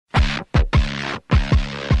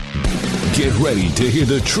Get ready to hear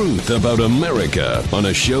the truth about America on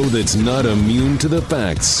a show that's not immune to the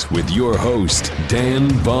facts with your host, Dan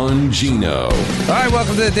Bongino. All right,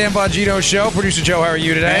 welcome to the Dan Bongino Show. Producer Joe, how are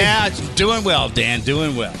you today? Yeah, doing well, Dan,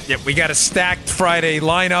 doing well. Yep, we got a stacked Friday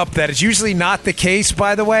lineup. That is usually not the case,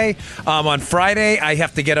 by the way. On Friday, I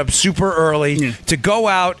have to get up super early to go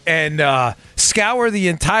out and scour the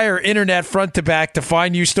entire internet front to back to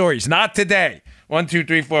find new stories. Not today. 1, 2,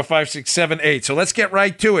 3, 4, 5, 6, 7, 8. So let's get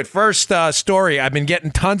right to it. First story. I've been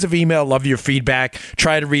getting tons of email. Love your feedback.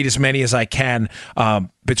 Try to read as many as I can.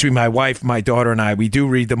 Between my wife, my daughter, and I, we do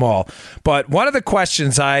read them all. But one of the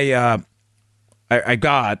questions I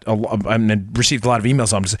got, and received a lot of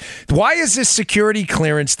emails on, why is this security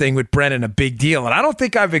clearance thing with Brennan a big deal? And I don't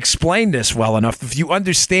think I've explained this well enough. If you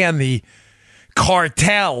understand the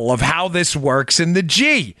cartel of how this works in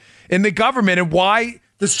the government, and why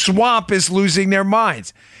the swamp is losing their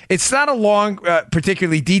minds. It's not a long,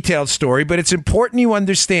 particularly detailed story, but it's important you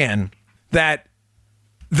understand that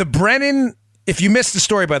the Brennan, if you missed the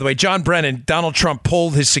story, by the way, John Brennan, Donald Trump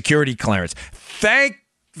pulled his security clearance. Thank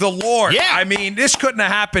the Lord. Yeah. I mean, this couldn't have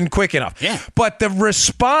happened quick enough. Yeah. But the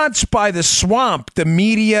response by the swamp, the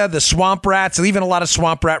media, the swamp rats, and even a lot of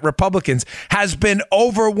swamp rat Republicans has been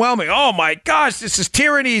overwhelming. Oh, my gosh, this is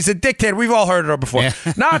tyranny. He's a dictator. We've all heard it before. Yeah.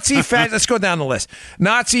 Nazi, let's go down the list.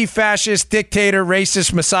 Nazi, fascist, dictator,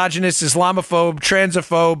 racist, misogynist, Islamophobe,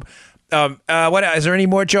 transphobe. What is there any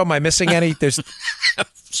more, Joe? Am I missing any?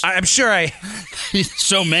 I'm sure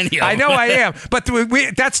so many of them. I know I am. But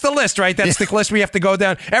that's the list, right? That's the list we have to go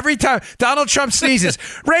down. Every time Donald Trump sneezes,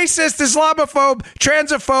 racist, Islamophobe,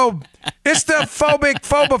 transphobe, istophobic,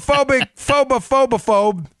 phobophobe,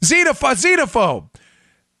 xenophobe.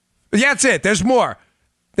 That's it. There's more.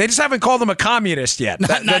 They just haven't called him a communist yet.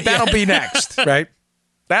 That'll be next, right?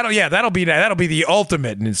 That'll be the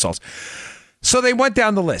ultimate in insults. So they went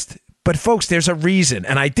down the list. But folks, there's a reason,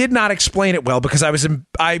 and I did not explain it well because I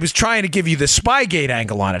was trying to give you the Spygate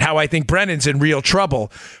angle on it, how I think Brennan's in real trouble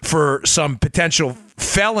for some potential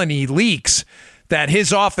felony leaks that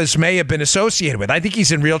his office may have been associated with. I think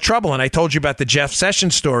he's in real trouble, and I told you about the Jeff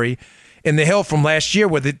Sessions story in the Hill from last year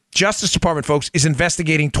where the Justice Department, folks, is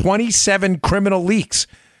investigating 27 criminal leaks.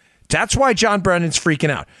 That's why John Brennan's freaking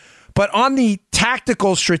out. But on the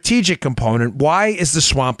tactical strategic component, why is the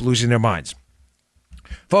swamp losing their minds?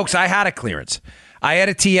 Folks, I had a clearance. I had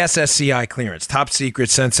a TSSCI clearance, top secret,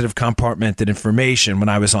 sensitive, compartmented information when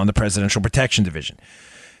I was on the Presidential Protection Division.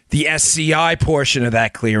 The SCI portion of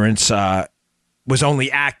that clearance was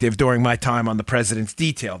only active during my time on the President's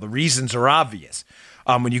detail. The reasons are obvious.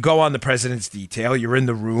 When you go on the President's detail, you're in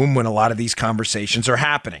the room when a lot of these conversations are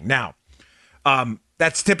happening. Now,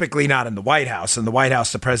 that's typically not in the White House. In the White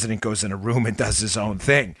House, the President goes in a room and does his own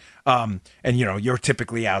thing. And, you're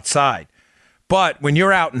typically outside. But when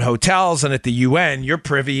you're out in hotels and at the UN, you're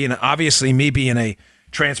privy, and obviously me being a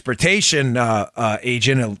transportation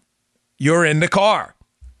agent, you're in the car.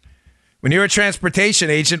 When you're a transportation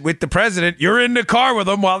agent with the president, you're in the car with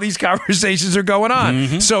him while these conversations are going on.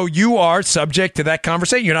 Mm-hmm. So you are subject to that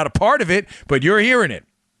conversation. You're not a part of it, but you're hearing it.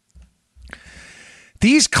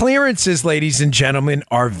 These clearances, ladies and gentlemen,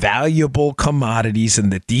 are valuable commodities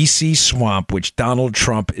in the D.C. swamp, which Donald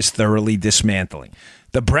Trump is thoroughly dismantling.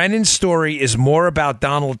 The Brennan story is more about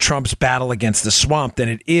Donald Trump's battle against the swamp than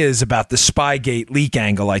it is about the Spygate leak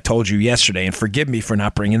angle I told you yesterday, and forgive me for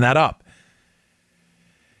not bringing that up.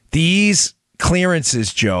 These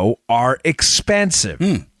clearances, Joe, are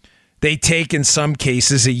expensive. They take, in some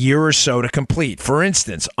cases, a year or so to complete. For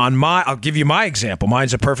instance, I'll give you my example.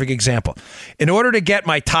 Mine's a perfect example. In order to get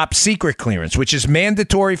my top secret clearance, which is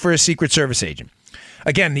mandatory for a Secret Service agent,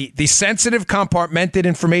 again, the sensitive compartmented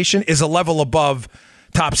information is a level above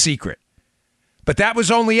top secret. But that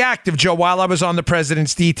was only active, Joe, while I was on the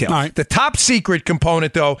President's detail. Right. The top secret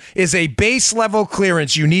component, though, is a base level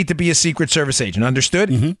clearance. You need to be a Secret Service agent. Understood?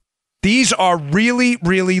 Mm-hmm. These are really,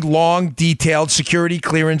 really long, detailed security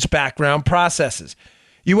clearance background processes.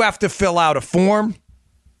 You have to fill out a form.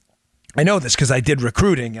 I know this because I did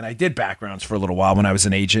recruiting and I did backgrounds for a little while when I was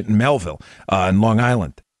an agent in Melville, in Long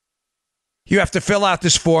Island. You have to fill out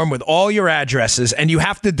this form with all your addresses, and you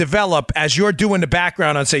have to develop, as you're doing the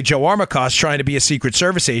background on, say, Joe Armacost trying to be a Secret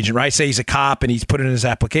Service agent, right? Say he's a cop and he's put it in his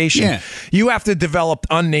application. Yeah. You have to develop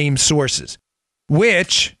unnamed sources,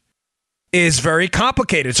 which is very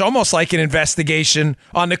complicated. It's almost like an investigation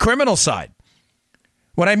on the criminal side.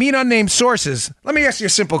 When I mean unnamed sources, let me ask you a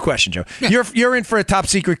simple question, Joe. Yeah. You're in for a top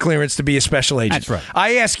secret clearance to be a special agent. That's right.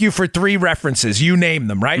 I ask you for 3 references. You name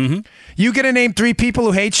them, right? Mm-hmm. You going to name 3 people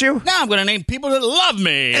who hate you? No, I'm going to name people that love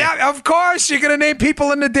me. Yeah, of course. You're going to name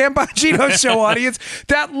people in the Dan Bongino Show audience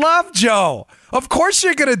that love Joe. Of course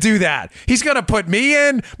you're going to do that. He's going to put me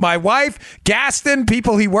in, my wife, Gaston,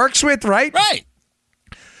 people he works with, right? Right.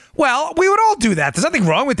 Well, we would all do that. There's nothing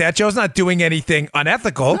wrong with that. Joe's not doing anything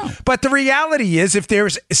unethical. No. But the reality is, if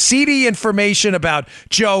there's seedy information about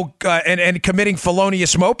Joe and committing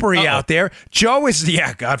felonious mopery out there, Joe is,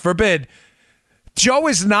 God forbid, Joe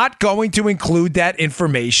is not going to include that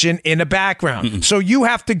information in the background. Mm-mm. So you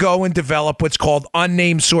have to go and develop what's called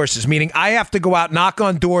unnamed sources, meaning I have to go out, knock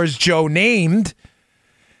on doors Joe named.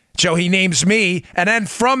 Joe, he names me. And then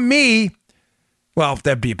from me, well,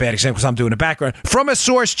 that'd be a bad example because I'm doing the background. From a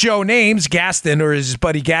source Joe names, Gaston or his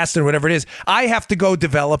buddy Gaston, whatever it is, I have to go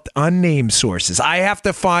develop unnamed sources. I have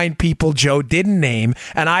to find people Joe didn't name,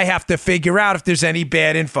 and I have to figure out if there's any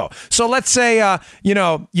bad info. So let's say,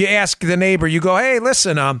 you ask the neighbor, you go, hey,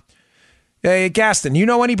 listen, hey, Gaston, you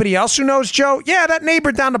know anybody else who knows Joe? Yeah, that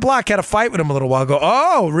neighbor down the block had a fight with him a little while ago.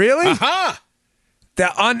 Oh, really? Uh-huh.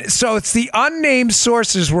 So it's the unnamed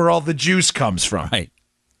sources where all the juice comes from. Right.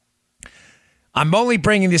 I'm only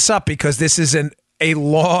bringing this up because this is a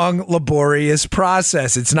long, laborious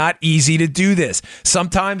process. It's not easy to do this.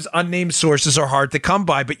 Sometimes unnamed sources are hard to come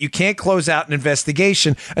by, but you can't close out an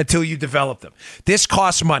investigation until you develop them. This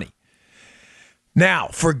costs money. Now,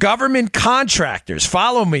 for government contractors,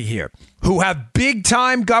 follow me here, who have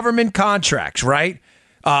big-time government contracts, right?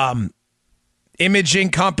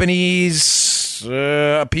 Imaging companies,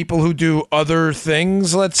 people who do other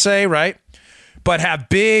things, let's say, right? But have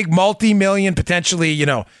big multi-million, potentially,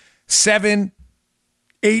 7,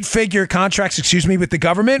 8-figure contracts, with the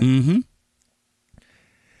government. Mm-hmm.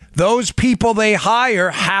 Those people they hire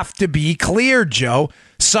have to be cleared, Joe.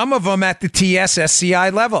 Some of them at the TS/SCI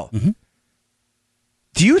level. Mm-hmm.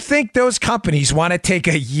 Do you think those companies want to take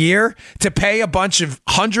a year to pay a bunch of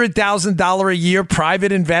 $100,000 a year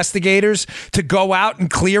private investigators to go out and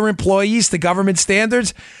clear employees to government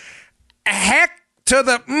standards? Heck to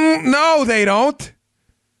the no, they don't.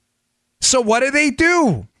 So what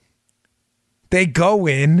do? They go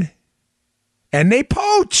in and they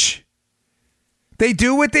poach. They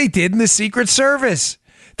do what they did in the Secret Service.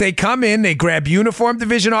 They come in, they grab uniformed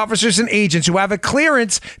division officers and agents who have a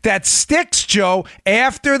clearance that sticks, Joe,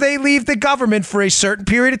 after they leave the government for a certain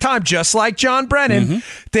period of time, just like John Brennan.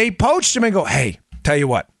 Mm-hmm. They poach them and go, hey, tell you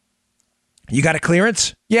what, you got a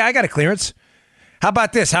clearance? Yeah, I got a clearance. How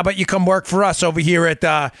about this? How about you come work for us over here at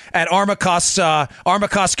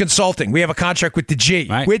Armacost Consulting? We have a contract with the G.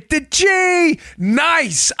 Right. With the G!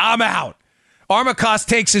 Nice! I'm out. Armacost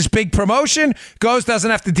takes his big promotion,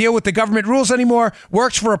 doesn't have to deal with the government rules anymore,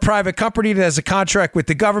 works for a private company that has a contract with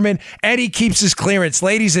the government, and he keeps his clearance.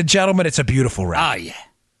 Ladies and gentlemen, it's a beautiful ride. Oh, yeah.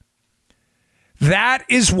 That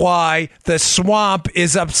is why the swamp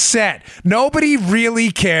is upset. Nobody really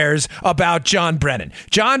cares about John Brennan.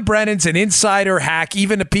 John Brennan's an insider hack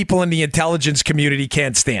even the people in the intelligence community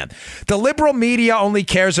can't stand. The liberal media only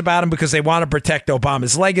cares about him because they want to protect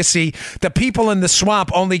Obama's legacy. The people in the swamp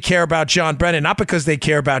only care about John Brennan, not because they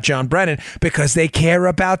care about John Brennan, because they care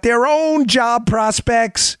about their own job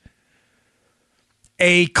prospects.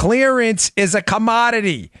 A clearance is a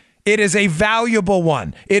commodity. It is a valuable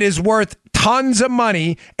one. It is worth tons of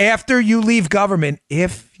money after you leave government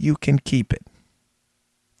if you can keep it.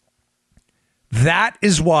 That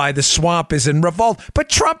is why the swamp is in revolt. But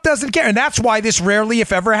Trump doesn't care. And that's why this rarely,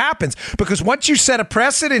 if ever, happens. Because once you set a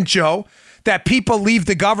precedent, Joe, that people leave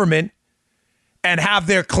the government and have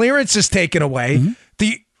their clearances taken away,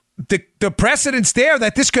 mm-hmm. The precedent's there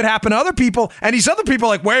that this could happen to other people. And these other people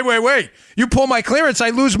are like, wait. You pull my clearance,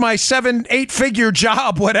 I lose my 7-8-figure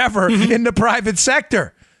job, whatever, mm-hmm. in the private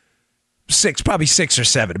sector. Probably 6 or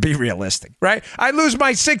 7 to be realistic, right? I lose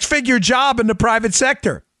my 6-figure job in the private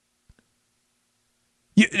sector.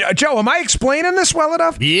 Joe, am I explaining this well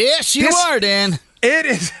enough? Yes, you are, Dan. It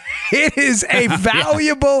is a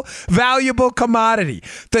valuable commodity.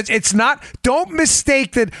 It's not, don't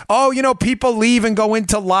mistake that, people leave and go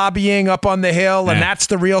into lobbying up on the Hill and that's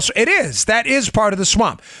the real, it is. That is part of the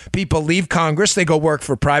swamp. People leave Congress, they go work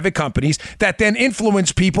for private companies that then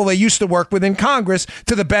influence people they used to work with in Congress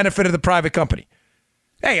to the benefit of the private company.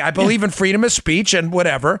 Hey, I believe in freedom of speech and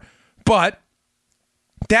whatever, but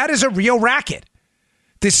that is a real racket.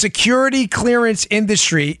 The security clearance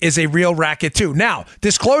industry is a real racket too. Now,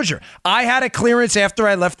 disclosure, I had a clearance after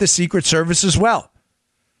I left the Secret Service as well.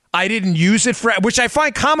 I didn't use it for, which I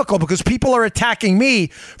find comical because people are attacking me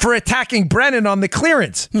for attacking Brennan on the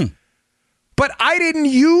clearance. But I didn't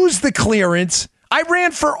use the clearance. I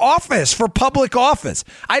ran for office, for public office.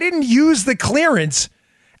 I didn't use the clearance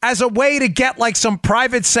as a way to get like some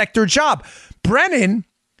private sector job. Brennan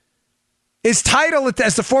is titled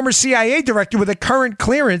as the former CIA director with a current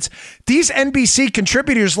clearance. These NBC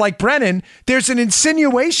contributors like Brennan, there's an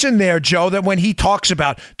insinuation there, Joe, that when he talks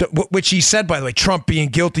about, which he said, by the way, Trump being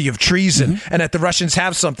guilty of treason and that the Russians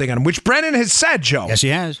have something on him, which Brennan has said, Joe. Yes, he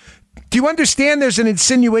has. Do you understand there's an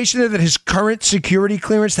insinuation there that his current security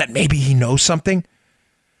clearance, that maybe he knows something?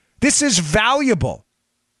 This is valuable.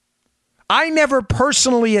 I never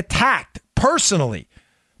personally attacked,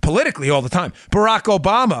 politically all the time, Barack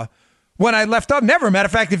Obama when I left up. Never. Matter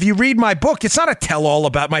of fact, if you read my book, it's not a tell-all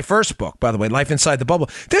about my first book, by the way, Life Inside the Bubble.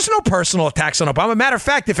 There's no personal attacks on Obama. Matter of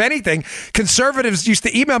fact, if anything, conservatives used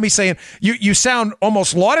to email me saying, you sound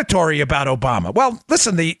almost laudatory about Obama. Well,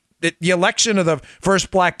 listen, the election of the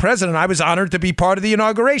first black president, I was honored to be part of the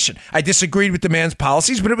inauguration. I disagreed with the man's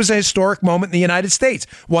policies, but it was a historic moment in the United States,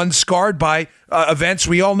 one scarred by events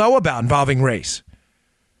we all know about involving race.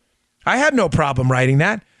 I had no problem writing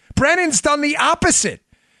that. Brennan's done the opposite.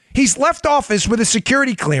 He's left office with a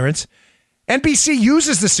security clearance. NBC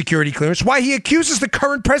uses the security clearance. Why? He accuses the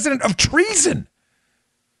current president of treason.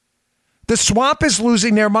 The swamp is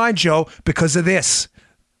losing their mind, Joe, because of this.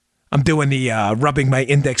 I'm doing the rubbing my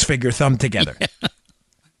index finger thumb together.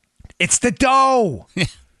 It's the dough.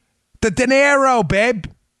 The dinero, babe.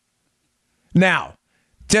 Now,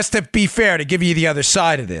 just to be fair, to give you the other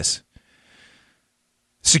side of this,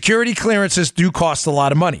 security clearances do cost a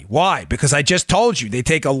lot of money. Why? Because I just told you, they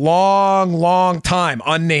take a long, long time.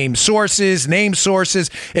 Unnamed sources, named sources.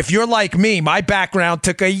 If you're like me, my background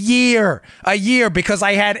took a year because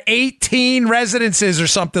I had 18 residences or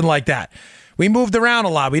something like that. We moved around a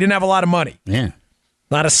lot. We didn't have a lot of money. Yeah.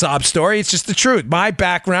 Not a sob story. It's just the truth. My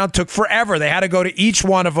background took forever. They had to go to each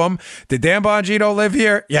one of them. Did Dan Bongino live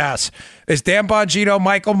here? Yes. Is Dan Bongino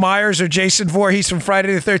Michael Myers or Jason Voorhees from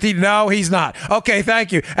Friday the 13th? No, he's not. Okay,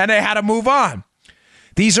 thank you. And they had to move on.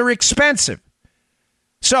 These are expensive.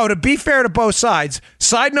 So to be fair to both sides,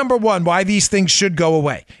 side number one, why these things should go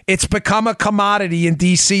away. It's become a commodity in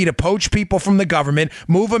D.C. to poach people from the government,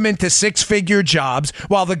 move them into six-figure jobs,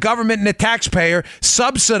 while the government and the taxpayer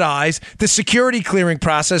subsidize the security clearing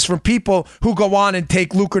process for people who go on and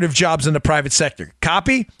take lucrative jobs in the private sector.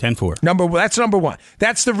 Copy? 10-4. That's number one.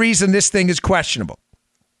 That's the reason this thing is questionable.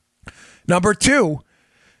 Number two,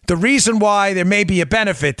 the reason why there may be a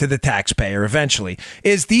benefit to the taxpayer eventually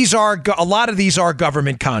is a lot of these are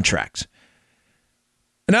government contracts.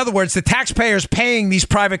 In other words, the taxpayer's paying these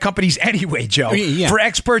private companies anyway, Joe, for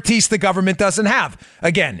expertise the government doesn't have.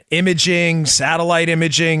 Again, imaging, satellite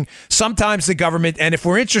imaging, sometimes the government, and if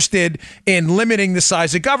we're interested in limiting the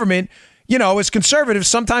size of government, as conservatives,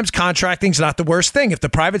 sometimes contracting's not the worst thing. If the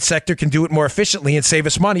private sector can do it more efficiently and save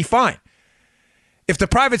us money, fine. If the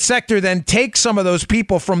private sector then takes some of those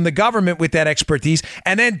people from the government with that expertise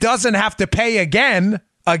and then doesn't have to pay again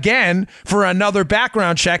for another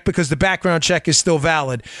background check because the background check is still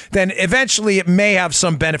valid, then eventually it may have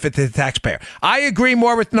some benefit to the taxpayer. I agree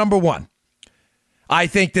more with number one. I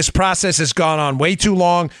think this process has gone on way too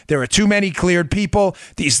long. There are too many cleared people.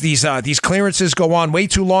 These clearances go on way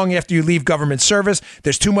too long after you leave government service.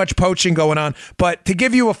 There's too much poaching going on. But to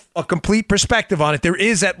give you a complete perspective on it, there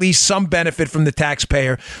is at least some benefit from the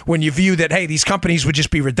taxpayer when you view that, hey, these companies would just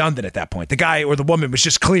be redundant at that point. The guy or the woman was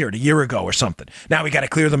just cleared a year ago or something. Now we got to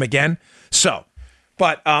clear them again. So,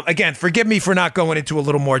 but again, forgive me for not going into a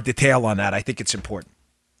little more detail on that. I think it's important.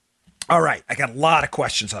 All right. I got a lot of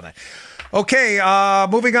questions on that. Okay,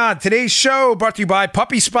 moving on. Today's show brought to you by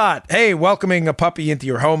Puppy Spot. Hey, welcoming a puppy into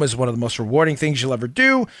your home is one of the most rewarding things you'll ever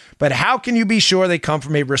do, but how can you be sure they come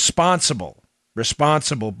from a responsible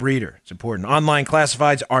breeder? It's important. Online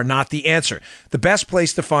classifieds are not the answer. The best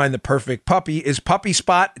place to find the perfect puppy is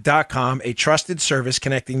puppyspot.com, a trusted service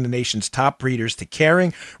connecting the nation's top breeders to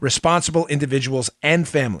caring, responsible individuals and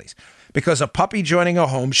families. Because a puppy joining a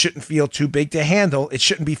home shouldn't feel too big to handle, it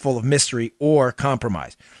shouldn't be full of mystery or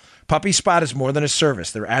compromise. Puppy Spot is more than a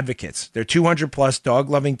service. They're advocates. Their 200-plus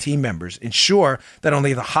dog-loving team members ensure that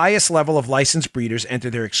only the highest level of licensed breeders enter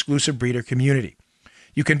their exclusive breeder community.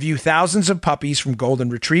 You can view thousands of puppies from golden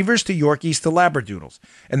retrievers to Yorkies to Labradoodles,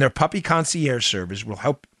 and their puppy concierge service will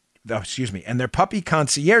help. Their puppy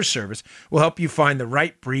concierge service will help you find the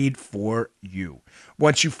right breed for you.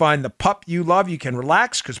 Once you find the pup you love, you can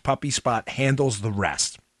relax because Puppy Spot handles the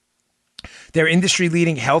rest. Their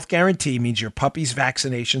industry-leading health guarantee means your puppy's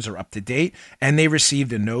vaccinations are up to date and they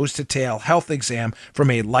received a nose-to-tail health exam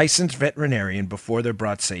from a licensed veterinarian before they're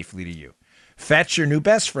brought safely to you. Fetch your new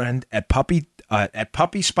best friend at at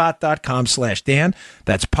puppyspot.com/Dan.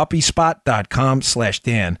 That's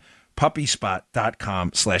puppyspot.com/Dan.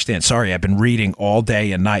 Puppyspot.com/Dan. Sorry, I've been reading all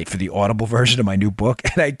day and night for the Audible version of my new book,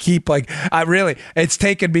 and I keep it's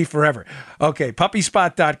taken me forever. Okay,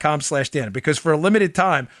 puppyspot.com/Dan, because for a limited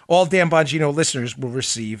time, all Dan Bongino listeners will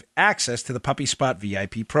receive access to the Puppy Spot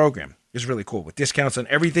VIP program. It's really cool, with discounts on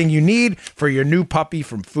everything you need for your new puppy,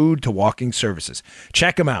 from food to walking services.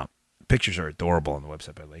 Check them out. Pictures are adorable on the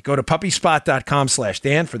website, by the way. Go to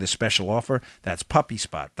puppyspot.com/Dan for this special offer. That's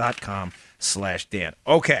puppyspot.com/Dan.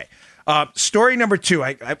 Okay. Story number 2.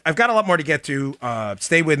 I've got a lot more to get to.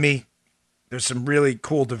 Stay with me. There's some really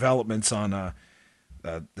cool developments on the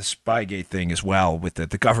Spygate thing as well, with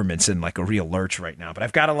the government's in like a real lurch right now. But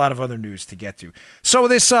I've got a lot of other news to get to. So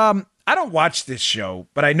this, I don't watch this show,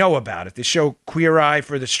 but I know about it. This show, Queer Eye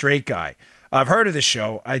for the Straight Guy. I've heard of this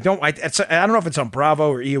show. I don't know if it's on Bravo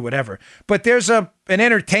or E or whatever, but there's an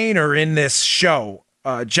entertainer in this show,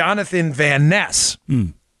 Jonathan Van Ness.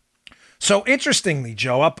 So interestingly,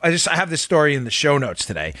 Joe, I have this story in the show notes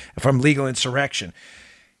today from Legal Insurrection.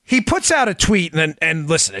 He puts out a tweet, and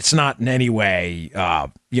listen, it's not in any way,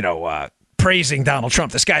 praising Donald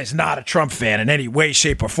Trump. This guy's not a Trump fan in any way,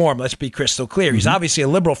 shape, or form. Let's be crystal clear. He's obviously a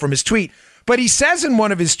liberal from his tweet, but he says in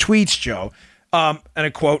one of his tweets, Joe, and I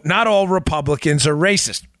quote, "Not all Republicans are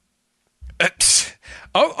racist."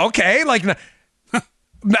 Okay. Like,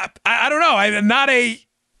 I don't know. I'm not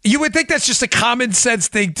you would think that's just a common sense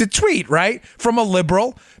thing to tweet, right? From a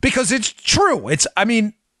liberal, because it's true. It's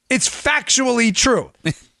factually true.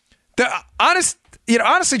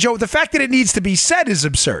 Honestly, Joe, the fact that it needs to be said is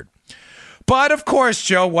absurd. But of course,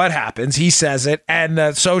 Joe, what happens? He says it, and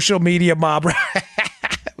the social media mob,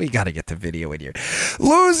 we got to get the video in here,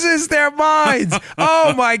 loses their minds.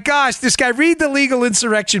 Oh my gosh, this guy, read the Legal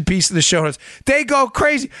Insurrection piece in the show notes. They go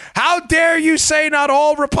crazy. How dare you say not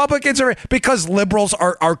all Republicans are, because liberals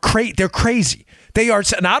are crazy. They're crazy. They are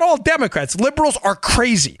not all Democrats. Liberals are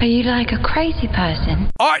crazy. Are you like a crazy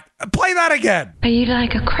person? All right, play that again. Are you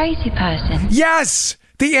like a crazy person? Yes.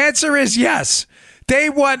 The answer is yes. They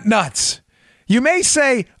want nuts. You may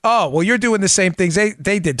say, oh, well, you're doing the same things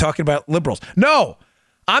they did, talking about liberals. No,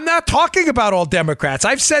 I'm not talking about all Democrats.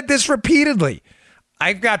 I've said this repeatedly.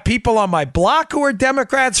 I've got people on my block who are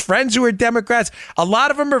Democrats, friends who are Democrats. A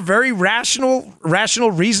lot of them are very rational,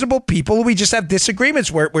 reasonable people. We just have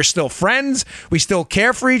disagreements. We're still friends. We still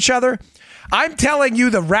care for each other. I'm telling you,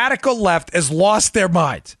 the radical left has lost their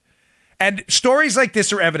minds. And stories like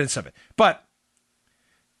this are evidence of it. But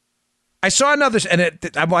I saw another, and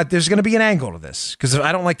there's going to be an angle to this, because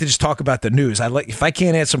I don't like to just talk about the news. If I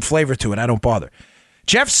can't add some flavor to it, I don't bother.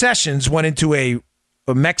 Jeff Sessions went into a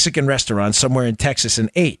Mexican restaurant somewhere in Texas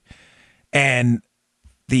and ate, and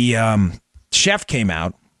the chef came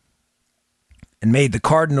out and made the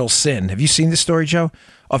cardinal sin. Have you seen this story, Joe?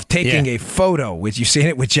 Of taking a photo with, you've seen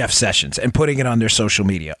it, with Jeff Sessions and putting it on their social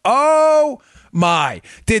media. Oh my,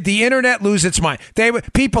 did the internet lose its mind?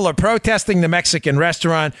 People are protesting the Mexican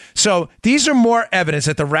restaurant. So these are more evidence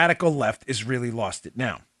that the radical left is really lost it.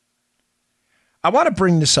 Now, I want to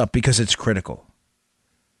bring this up because it's critical.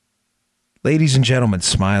 Ladies and gentlemen,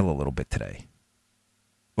 smile a little bit today.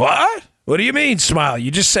 What? What do you mean smile? You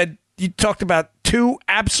just said, you talked about 2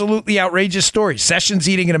 absolutely outrageous stories. Sessions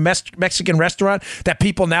eating in a Mexican restaurant that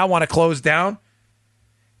people now want to close down.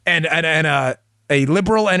 And a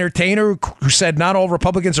liberal entertainer who said not all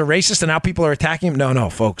Republicans are racist, and now people are attacking him. No,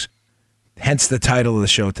 folks. Hence the title of the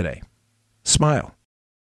show today. Smile.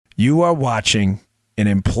 You are watching an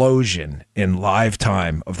implosion in live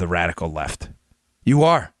time of the radical left. You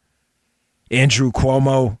are. Andrew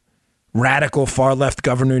Cuomo, radical far left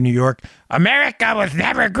governor of New York. America was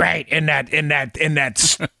never great, in that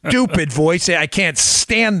stupid voice. I can't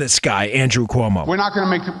stand this guy, Andrew Cuomo. We're not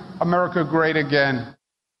going to make America great again.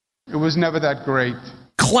 It was never that great.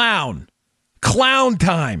 Clown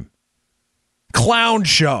time. Clown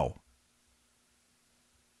show.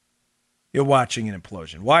 You're watching an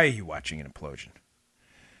implosion. Why are you watching an implosion?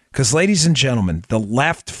 Because, ladies and gentlemen, the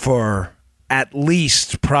left for at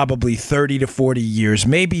least probably 30 to 40 years,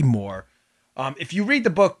 maybe more. If you read the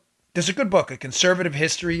book, there's a good book, A Conservative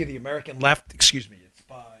History of the American Left. Excuse me. It's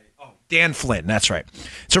by Dan Flynn. That's right.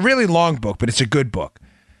 It's a really long book, but it's a good book.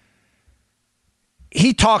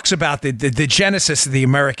 He talks about the genesis of the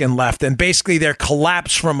American left and basically their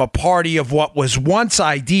collapse from a party of what was once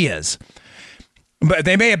ideas. But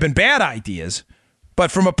they may have been bad ideas, but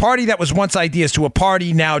from a party that was once ideas to a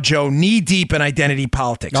party now, Joe, knee-deep in identity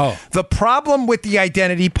politics. Oh. The problem with the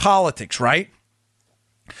identity politics, right,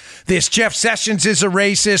 This Jeff Sessions is a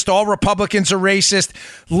racist. All Republicans are racist.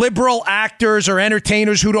 Liberal actors or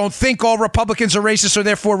entertainers who don't think all Republicans are racist or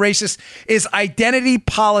therefore racist is identity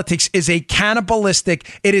politics, is a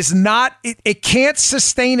cannibalistic. It is not, it can't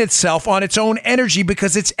sustain itself on its own energy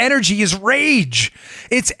because its energy is rage.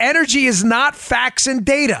 Its energy is not facts and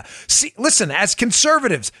data. See, listen, as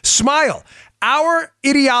conservatives, smile. Our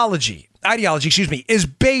ideology, is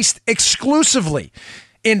based exclusively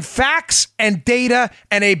in facts and data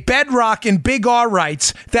and a bedrock in big R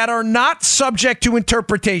rights that are not subject to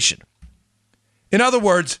interpretation. In other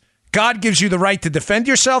words, God gives you the right to defend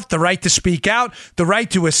yourself, the right to speak out, the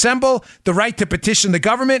right to assemble, the right to petition the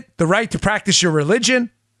government, the right to practice your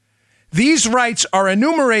religion. These rights are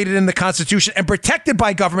enumerated in the Constitution and protected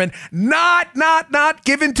by government, not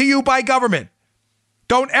given to you by government.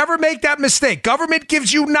 Don't ever make that mistake. Government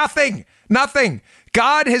gives you nothing. Nothing.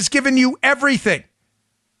 God has given you everything.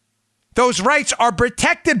 Those rights are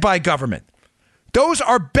protected by government. Those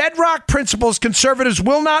are bedrock principles conservatives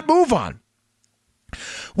will not move on.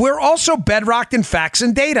 We're also bedrocked in facts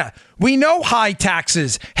and data. We know high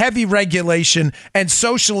taxes, heavy regulation, and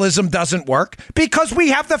socialism doesn't work because we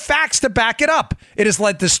have the facts to back it up. It has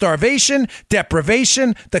led to starvation,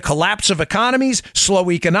 deprivation, the collapse of economies, slow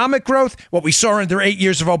economic growth, what we saw under 8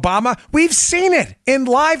 years of Obama. We've seen it in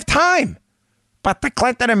live time. But the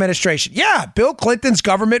Clinton administration, Bill Clinton's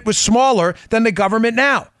government was smaller than the government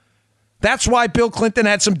now. That's why Bill Clinton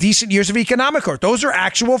had some decent years of economic growth. Those are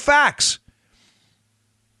actual facts.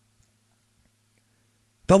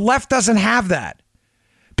 The left doesn't have that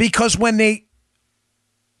because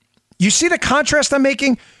you see the contrast I'm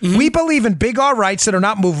making? Mm-hmm. We believe in big R rights that are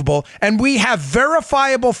not movable, and we have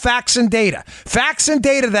verifiable facts and data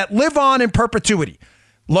that live on in perpetuity.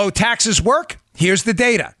 Low taxes work. Here's the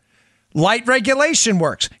data. Light regulation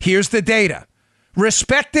works. Here's the data.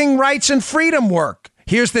 Respecting rights and freedom work.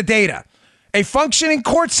 Here's the data. A functioning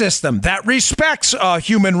court system that respects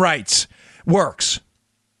human rights works.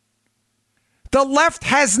 The left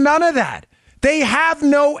has none of that. They have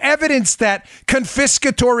no evidence that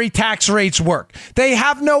confiscatory tax rates work. They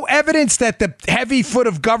have no evidence that the heavy foot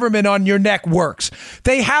of government on your neck works.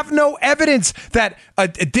 They have no evidence that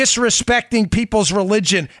disrespecting people's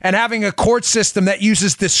religion and having a court system that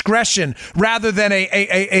uses discretion rather than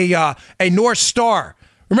a North Star.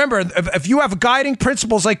 Remember, if you have guiding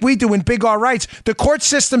principles like we do in Big R rights, the court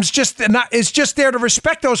system's just there to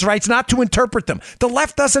respect those rights, not to interpret them. The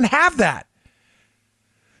left doesn't have that.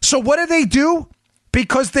 So what do?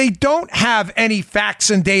 Because they don't have any facts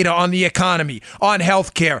and data on the economy, on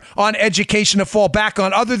healthcare, on education to fall back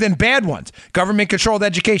on other than bad ones. Government-controlled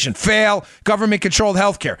education, fail. Government-controlled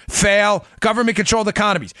healthcare, fail. Government-controlled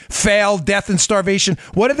economies, fail. Death and starvation.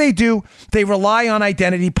 What do? They rely on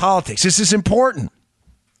identity politics. This is important.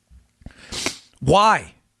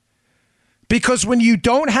 Why? Because when you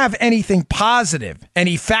don't have anything positive,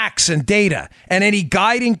 any facts and data, and any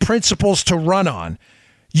guiding principles to run on,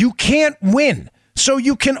 you can't win. So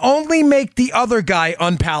you can only make the other guy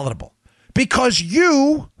unpalatable because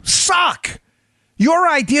you suck. Your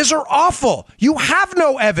ideas are awful. You have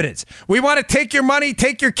no evidence. We want to take your money,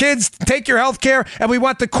 take your kids, take your health care, and we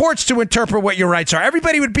want the courts to interpret what your rights are.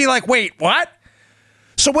 Everybody would be like, wait, what?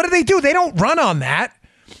 So what do? They don't run on that.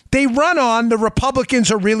 They run on the Republicans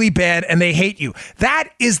are really bad and they hate you. That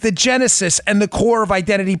is the genesis and the core of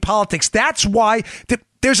identity politics. That's why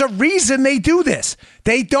there's a reason they do this.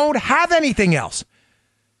 They don't have anything else.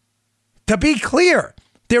 To be clear,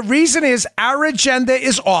 their reason is our agenda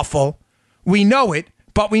is awful. We know it,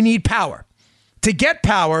 but we need power. To get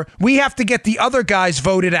power, we have to get the other guys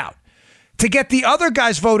voted out. To get the other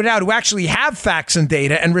guys voted out who actually have facts and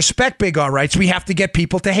data and respect big R rights, we have to get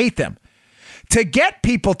people to hate them. To get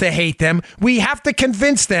people to hate them, we have to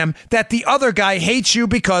convince them that the other guy hates you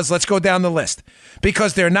because, let's go down the list,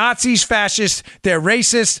 because they're Nazis, fascists, they're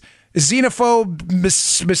racist, xenophobe,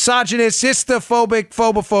 misogynist, histophobic,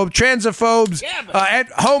 phobophobe, transophobes,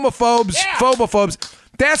 homophobes, phobophobes.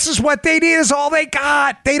 This is what they need, is all they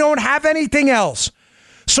got. They don't have anything else.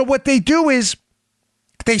 So what they do is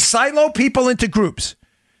they silo people into groups.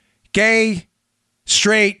 Gay,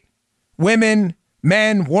 straight, women,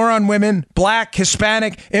 men, war on women, black,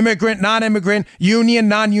 Hispanic, immigrant, non-immigrant, union,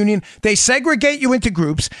 non-union. They segregate you into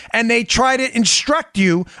groups and they try to instruct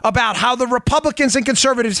you about how the Republicans and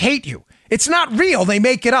conservatives hate you. It's not real. They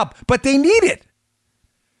make it up, but they need it.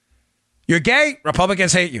 You're gay,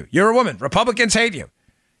 Republicans hate you. You're a woman, Republicans hate you.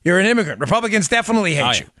 You're an immigrant, Republicans definitely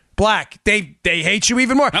hate you. Black, they hate you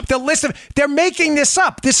even more. The list of, they're making this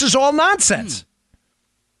up. This is all nonsense.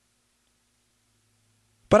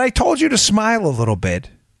 But I told you to smile a little bit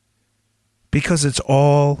because it's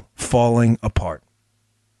all falling apart.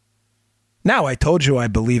 Now, I told you I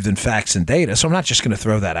believed in facts and data, so I'm not just going to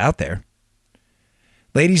throw that out there.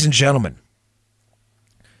 Ladies and gentlemen,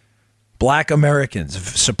 Black Americans'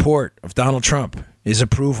 support of Donald Trump, his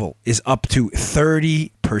approval, is up to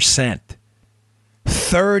 30%.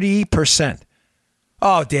 30%.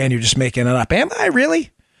 Oh, Dan, you're just making it up. Am I really?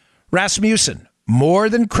 Rasmussen, more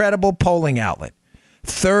than credible polling outlet.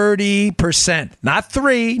 30%, not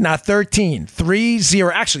 3, not 13, 30,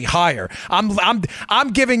 actually higher. I'm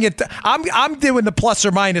giving it. I'm doing the plus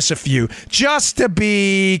or minus a few just to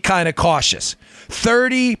be kind of cautious.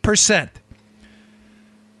 30%.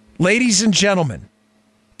 Ladies and gentlemen,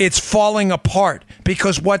 it's falling apart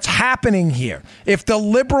because what's happening here, if the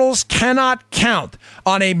liberals cannot count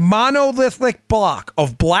on a monolithic block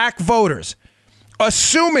of black voters,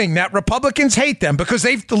 assuming that Republicans hate them because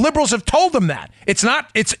the liberals have told them that.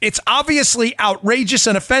 It's obviously outrageous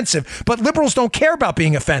and offensive, but liberals don't care about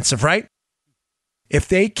being offensive, right? If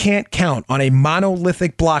they can't count on a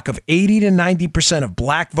monolithic block of 80 to 90% of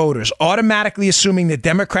black voters, automatically assuming the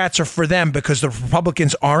Democrats are for them because the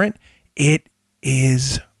Republicans aren't, it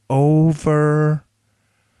is over.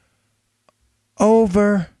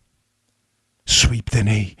 Over. Sweep the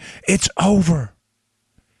knee. It's over.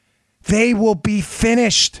 They will be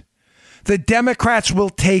finished. The Democrats will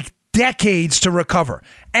take decades to recover.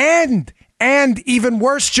 And even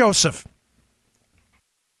worse, Joseph,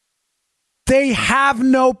 they have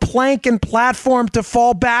no plank and platform to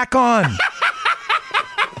fall back on.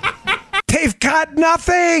 They've got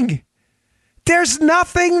nothing. There's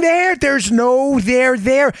nothing there. There's no there.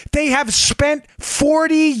 They have spent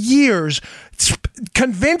 40 years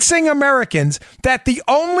convincing Americans that the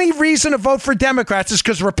only reason to vote for Democrats is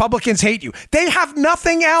because Republicans hate you. They have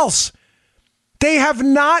nothing else. They have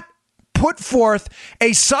not put forth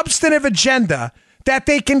a substantive agenda that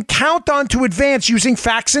they can count on to advance using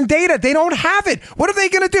facts and data. They don't have it. What are they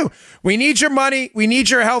going to do? We need your money. We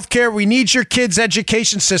need your health care. We need your kids'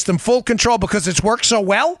 education system, full control because it's worked so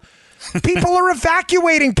well. People are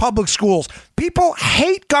evacuating public schools. People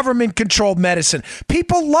hate government-controlled medicine.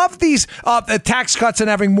 People love these tax cuts and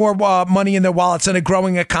having more money in their wallets and a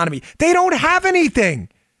growing economy. They don't have anything.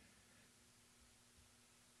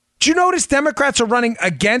 Do you notice Democrats are running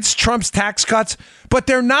against Trump's tax cuts, but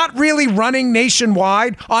they're not really running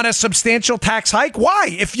nationwide on a substantial tax hike? Why?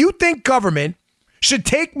 If you think government should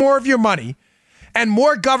take more of your money and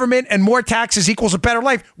more government and more taxes equals a better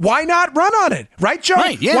life, why not run on it? Right, Joe?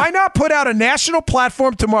 Right, yeah. Why not put out a national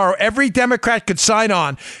platform tomorrow every Democrat could sign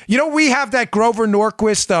on? You know, we have that Grover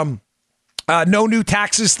Norquist no new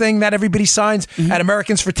taxes thing that everybody signs at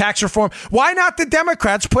Americans for Tax Reform. Why not the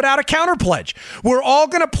Democrats put out a counter pledge? We're all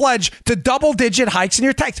going to pledge to double-digit hikes in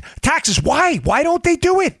your taxes. Why? Why don't they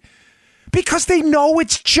do it? Because they know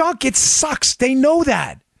it's junk. It sucks. They know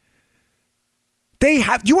that.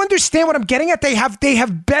 You understand what I'm getting at? They have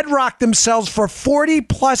bedrocked themselves for 40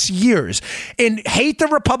 plus years and hate the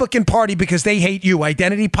Republican Party because they hate you,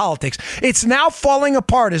 identity politics. It's now falling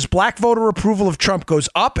apart as black voter approval of Trump goes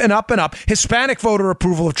up and up and up, Hispanic voter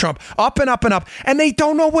approval of Trump up and up and up, and they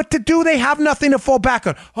don't know what to do. They have nothing to fall back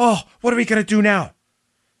on. Oh, what are we going to do now?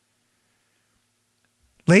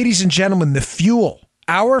 Ladies and gentlemen,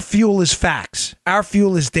 our fuel is facts. Our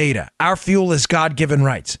fuel is data. Our fuel is God-given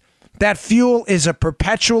rights. That fuel is a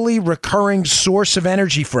perpetually recurring source of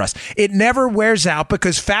energy for us. It never wears out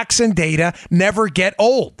because facts and data never get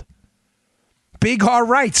old. Big R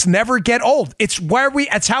rights never get old. It's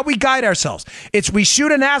how we guide ourselves. We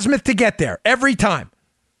shoot an azimuth to get there every time.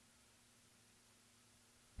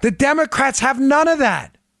 The Democrats have none of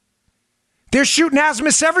that. They're shooting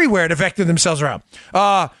azimuths everywhere to vector themselves around.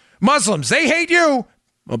 Muslims, they hate you.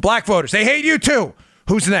 Well, black voters, they hate you too.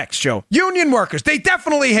 Who's next, Joe? Union workers, they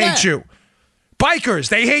definitely hate you. Bikers,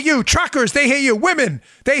 they hate you. Truckers, they hate you. Women,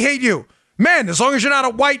 they hate you. Men, as long as you're not a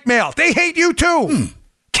white male, they hate you too.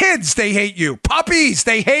 Kids, they hate you. Puppies,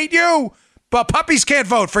 they hate you. But puppies can't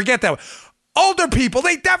vote. Forget that. Older people,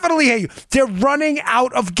 they definitely hate you. They're running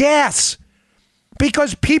out of gas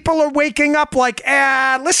because people are waking up like,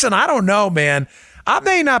 listen, I don't know, man. I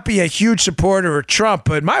may not be a huge supporter of Trump,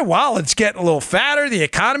 but my wallet's getting a little fatter. The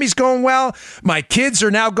economy's going well. My kids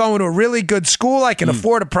are now going to a really good school. I can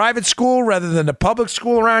afford a private school rather than a public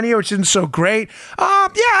school around here, which isn't so great.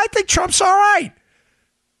 I think Trump's all right.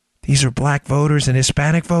 These are black voters and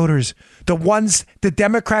Hispanic voters. The ones the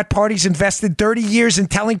Democrat Party's invested 30 years in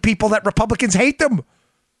telling people that Republicans hate them.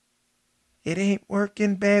 It ain't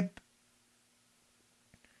working, babe.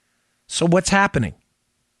 So what's happening?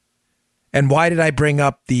 And why did I bring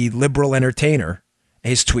up the liberal entertainer,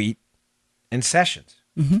 his tweet, and Sessions?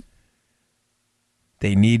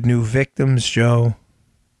 They need new victims, Joe.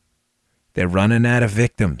 They're running out of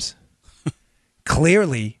victims.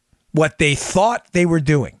 clearly what they thought they were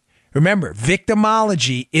doing. Remember,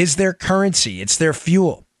 victimology is their currency. It's their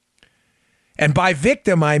fuel. And by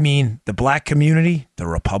victim, I mean the black community. The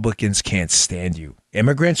Republicans can't stand you.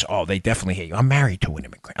 Immigrants, oh, they definitely hate you. I'm married to an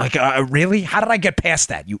immigrant. Like, really? How did I get past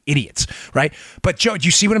that, you idiots? Right? But, Joe, do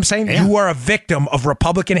you see what I'm saying? Yeah. You are a victim of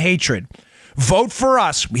Republican hatred. Vote for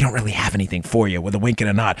us. We don't really have anything for you with a wink and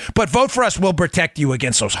a nod. But vote for us. We'll protect you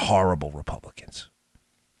against those horrible Republicans.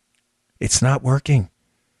 It's not working.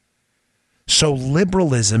 So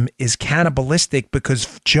liberalism is cannibalistic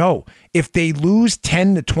because, Joe, if they lose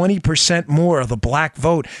 10 to 20% more of the black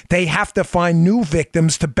vote, they have to find new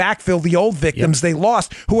victims to backfill the old victims they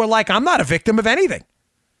lost, who are like, I'm not a victim of anything.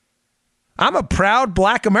 I'm a proud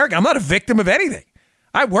black American. I'm not a victim of anything.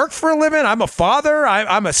 I work for a living. I'm a father.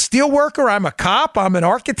 I'm a steel worker. I'm a cop. I'm an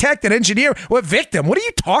architect, an engineer. What victim? What are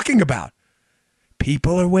you talking about?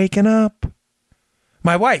 People are waking up.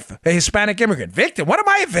 My wife, a Hispanic immigrant. Victim? What am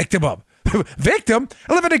I a victim of? Victim?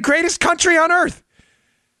 I live in the greatest country on earth.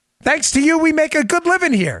 Thanks to you, we make a good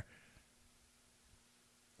living here.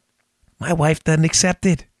 My wife doesn't accept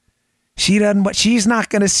it. She's not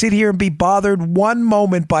going to sit here and be bothered one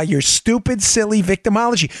moment by your stupid, silly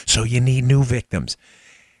victimology. So you need new victims.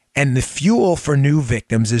 And the fuel for new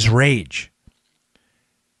victims is rage.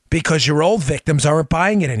 Because your old victims aren't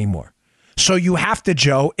buying it anymore. So you have to,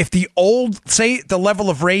 Joe, if the old, say the level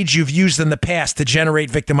of rage you've used in the past to generate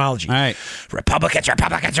victimology. All right.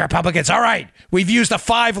 Republicans. All right. We've used a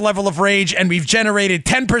 5 level of rage and we've generated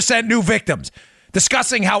 10% new victims.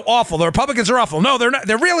 Discussing how awful the Republicans are awful. No, they're not.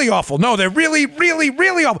 They're really awful. No, they're really, really,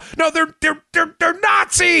 really awful. No, they're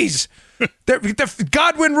Nazis. They're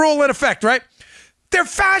Godwin rule in effect, right? They're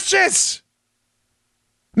fascists.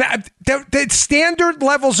 Now, the standard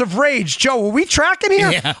levels of rage, Joe, are we tracking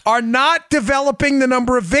here? Are not developing the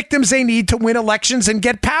number of victims they need to win elections and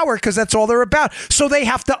get power, because that's all they're about. So they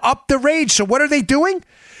have to up the rage. So what are they doing?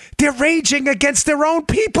 They're raging against their own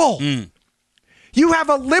people. You have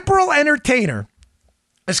a liberal entertainer,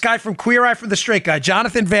 this guy from Queer Eye for the Straight Guy,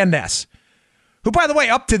 Jonathan Van Ness, who, by the way,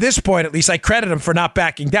 up to this point, at least, I credit him for not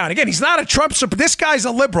backing down. Again, he's not a Trump supporter. This guy's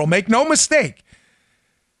a liberal. Make no mistake.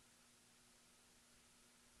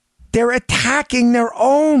 They're attacking their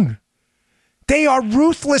own. They are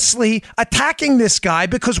ruthlessly attacking this guy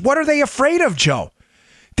because what are they afraid of, Joe?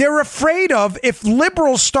 They're afraid of if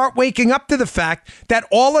liberals start waking up to the fact that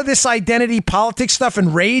all of this identity politics stuff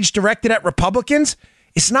and rage directed at Republicans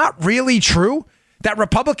is not really true, that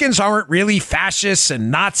Republicans aren't really fascists and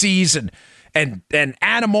Nazis and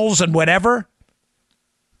animals and whatever.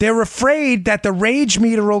 They're afraid that the rage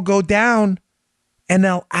meter will go down and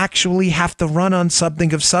they'll actually have to run on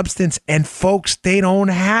something of substance. And folks, they don't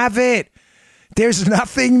have it. There's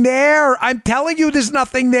nothing there. I'm telling you, there's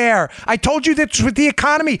nothing there. I told you that with the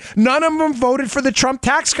economy, none of them voted for the Trump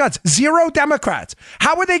tax cuts. 0 Democrats.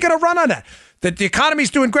 How are they going to run on that? The economy's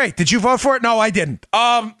doing great. Did you vote for it? No, I didn't.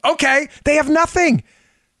 Okay. They have nothing.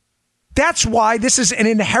 That's why this is an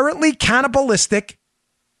inherently cannibalistic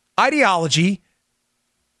ideology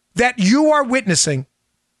that you are witnessing.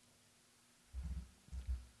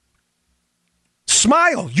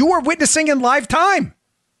 Smile. You are witnessing in live time.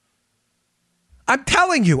 I'm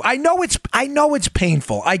telling you, I know it's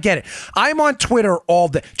painful. I get it. I'm on Twitter all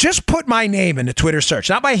day. Just put my name in the Twitter search,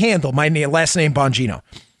 not my handle, my last name Bongino.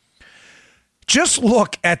 Just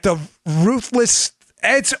look at the ruthless.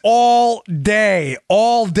 It's all day,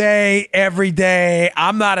 every day.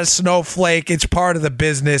 I'm not a snowflake. It's part of the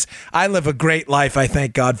business. I live a great life. I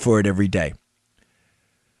thank God for it every day.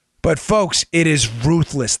 But folks, it is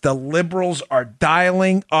ruthless. The liberals are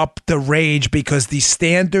dialing up the rage because the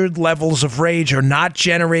standard levels of rage are not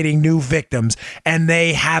generating new victims, and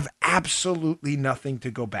they have absolutely nothing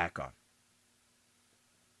to go back on.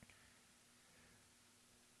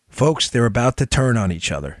 Folks, they're about to turn on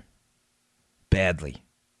each other. Badly.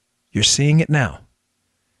 You're seeing it now.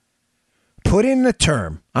 Put in the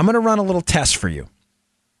term. I'm going to run a little test for you.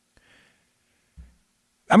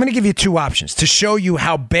 I'm going to give you 2 options to show you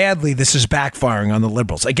how badly this is backfiring on the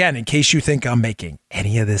liberals. Again, in case you think I'm making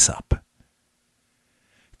any of this up.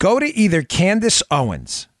 Go to either Candace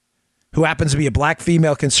Owens, who happens to be a black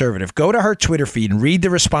female conservative. Go to her Twitter feed and read the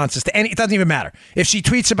responses to any. It doesn't even matter. If she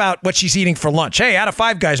tweets about what she's eating for lunch, hey, I had a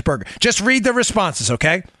Five Guys burger. Just read the responses,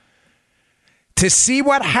 okay? To see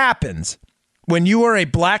what happens when you are a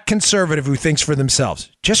black conservative who thinks for themselves.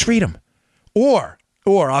 Just read them. Or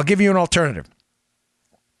I'll give you an alternative.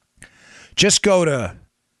 Just go to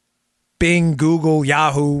Bing, Google,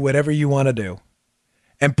 Yahoo, whatever you want to do,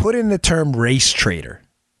 and put in the term race traitor,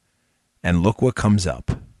 and look what comes up.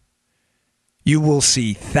 you will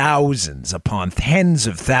see thousands upon tens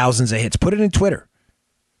of thousands of hits. Put it in Twitter.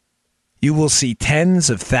 You will see tens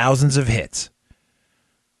of thousands of hits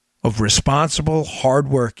of responsible,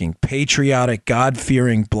 hardworking, patriotic,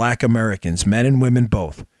 God-fearing black Americans, men and women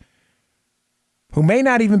both, who may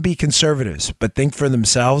not even be conservatives, but think for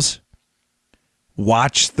themselves.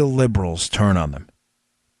 Watch the liberals turn on them.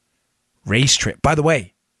 Race trade. By the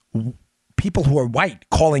way, people who are white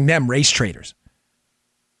calling them race traitors.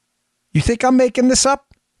 You think I'm making this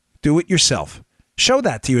up? Do it yourself. Show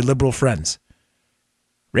that to your liberal friends.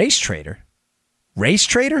 Race traitor? Race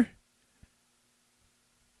traitor?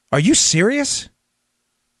 Are you serious?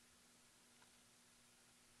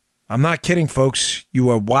 I'm not kidding, folks. You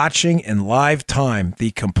are watching in live time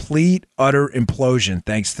the complete, utter implosion,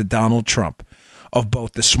 thanks to Donald Trump, of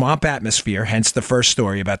both the swamp atmosphere, hence the first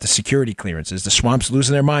story about the security clearances. The swamp's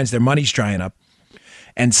losing their minds. Their money's drying up.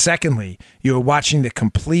 And secondly, you are watching the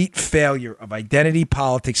complete failure of identity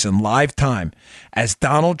politics in live time as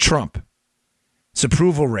Donald Trump's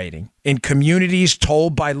approval rating in communities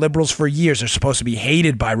told by liberals for years are supposed to be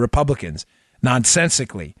hated by Republicans,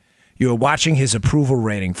 nonsensically. You are watching his approval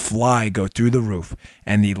rating go through the roof,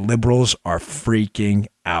 and the liberals are freaking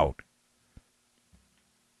out.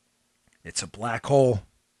 It's a black hole.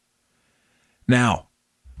 Now,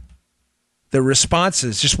 the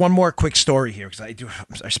responses, just one more quick story here,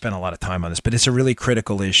 because I spent a lot of time on this, but it's a really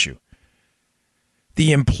critical issue.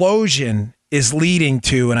 The implosion is leading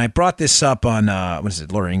to, and I brought this up on,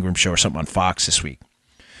 Laura Ingraham show or something on Fox this week.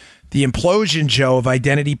 The implosion, Joe, of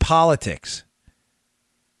identity politics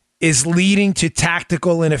is leading to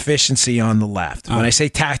tactical inefficiency on the left. When I say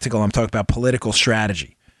tactical, I'm talking about political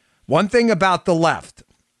strategy. One thing about the left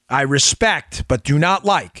I respect but do not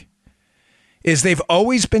like is they've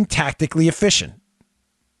always been tactically efficient.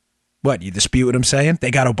 What, you dispute what I'm saying?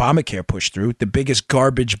 They got Obamacare pushed through, the biggest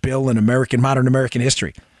garbage bill in modern American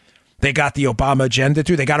history. They got the Obama agenda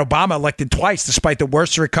through. They got Obama elected twice, despite the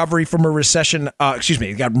worst recovery from a recession.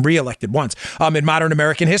 They got reelected once in modern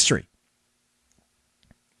American history.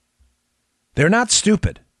 They're not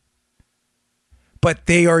stupid. But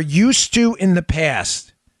they are used to, in the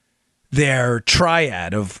past, their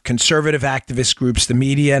triad of conservative activist groups, the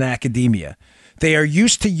media, and academia. They are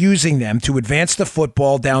used to using them to advance the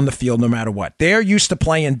football down the field no matter what. They are used to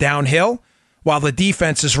playing downhill while the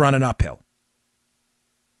defense is running uphill.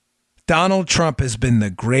 Donald Trump has been the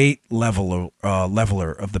great leveler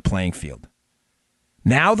of the playing field.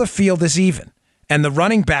 Now the field is even, and the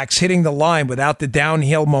running back's hitting the line without the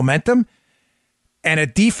downhill momentum, and a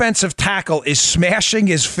defensive tackle is smashing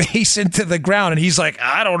his face into the ground, and he's like,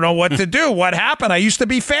 I don't know what to do. What happened? I used to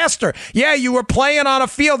be faster. Yeah, you were playing on a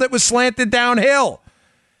field that was slanted downhill.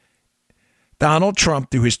 Donald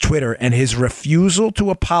Trump, through his Twitter and his refusal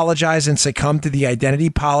to apologize and succumb to the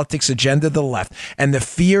identity politics agenda of the left and the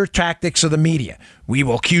fear tactics of the media. We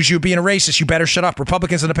will accuse you of being a racist. You better shut up.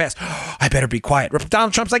 Republicans in the past. I better be quiet.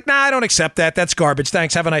 Donald Trump's like, nah, I don't accept that. That's garbage.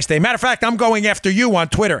 Thanks. Have a nice day. Matter of fact, I'm going after you on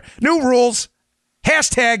Twitter. New rules.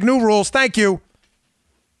 Hashtag new rules. Thank you.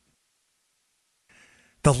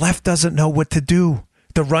 The left doesn't know what to do.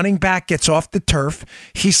 The running back gets off the turf.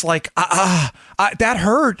 He's like, that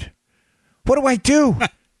hurt. What do I do?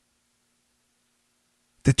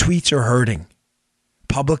 The tweets are hurting.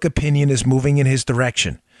 Public opinion is moving in his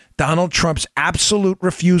direction. Donald Trump's absolute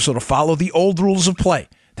refusal to follow the old rules of play.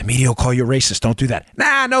 The media will call you racist. Don't do that.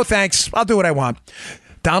 Nah, no thanks. I'll do what I want.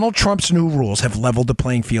 Donald Trump's new rules have leveled the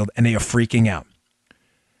playing field, and they are freaking out.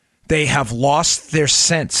 They have lost their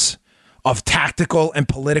sense of tactical and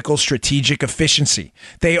political strategic efficiency.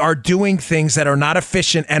 They are doing things that are not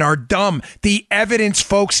efficient and are dumb. The evidence,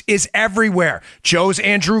 folks, is everywhere. Joe's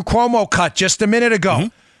Andrew Cuomo cut just a minute ago.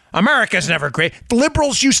 Mm-hmm. America's never great. The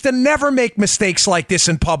liberals used to never make mistakes like this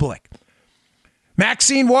in public.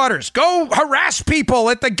 Maxine Waters, go harass people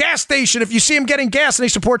at the gas station if you see them getting gas and they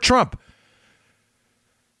support Trump.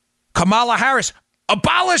 Kamala Harris,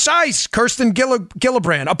 abolish ICE. Kirsten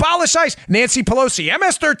Gillibrand, abolish ICE. Nancy Pelosi,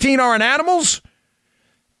 MS-13 aren't animals.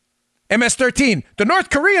 MS-13, the North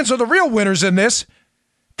Koreans are the real winners in this.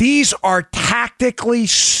 These are tactically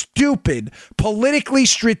stupid, politically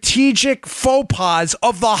strategic faux pas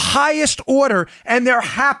of the highest order, and they're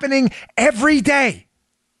happening every day.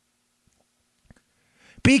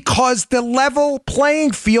 Because the level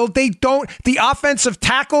playing field, the offensive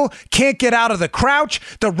tackle can't get out of the crouch.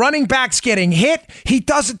 The running back's getting hit.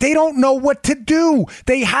 They don't know what to do.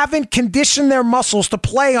 They haven't conditioned their muscles to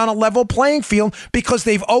play on a level playing field because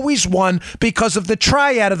they've always won because of the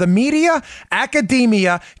triad of the media,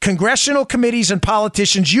 academia, congressional committees, and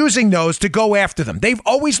politicians using those to go after them. They've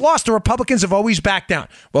always lost. The Republicans have always backed down.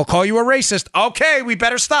 We'll call you a racist. Okay, we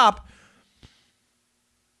better stop.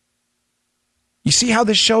 You see how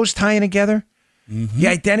this show's tying together? The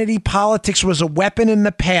identity politics was a weapon in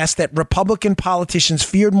the past that Republican politicians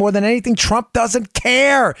feared more than anything. Trump doesn't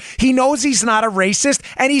care. He knows he's not a racist,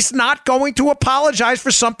 and he's not going to apologize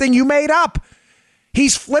for something you made up.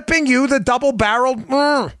 He's flipping you the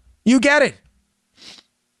double-barreled. You get it.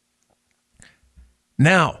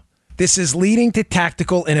 Now, this is leading to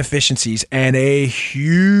tactical inefficiencies, and a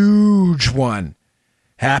huge one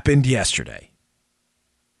happened yesterday.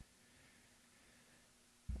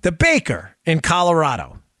 The baker in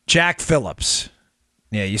Colorado, Jack Phillips.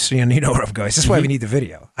 Yeah, you know where I'm going. This is why we need the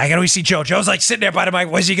video. I can always see Joe. Joe's like sitting there by the mic.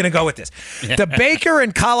 Where's he going to go with this? Yeah. The baker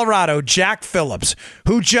in Colorado, Jack Phillips,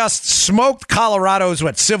 who just smoked Colorado's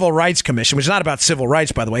Civil Rights Commission, which is not about civil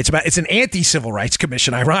rights, by the way. It's an anti-civil rights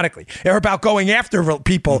commission, ironically. They're about going after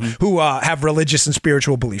people who have religious and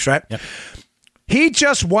spiritual beliefs, right? Yep. He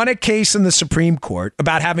just won a case in the Supreme Court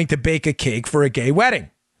about having to bake a cake for a gay wedding.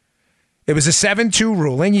 It was a 7-2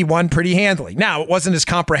 ruling. He won pretty handily. Now, it wasn't as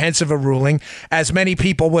comprehensive a ruling as many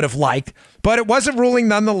people would have liked, but it was a ruling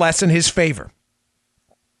nonetheless in his favor.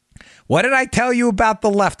 What did I tell you about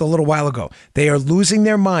the left a little while ago? They are losing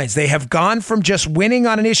their minds. They have gone from just winning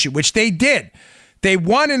on an issue, which they did. They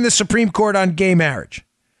won in the Supreme Court on gay marriage.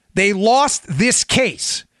 They lost this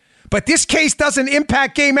case, but this case doesn't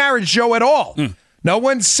impact gay marriage, Joe, at all. No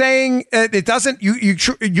one's saying it doesn't. You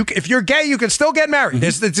if you're gay, you can still get married.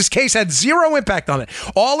 This case had zero impact on it.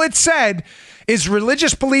 All it said is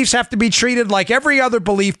religious beliefs have to be treated like every other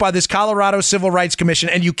belief by this Colorado Civil Rights Commission,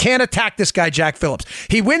 and you can't attack this guy, Jack Phillips.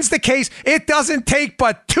 He wins the case. It doesn't take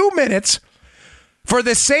but 2 minutes for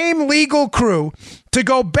the same legal crew to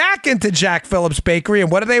go back into Jack Phillips Bakery,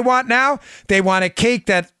 and what do they want now? They want a cake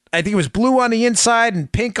that I think it was blue on the inside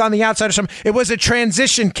and pink on the outside or something. It was a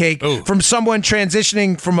transition cake from someone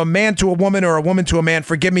transitioning from a man to a woman or a woman to a man.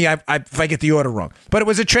 Forgive me if I get the order wrong. But it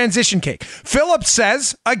was a transition cake. Phillips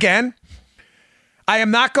says, again, I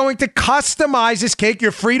am not going to customize this cake.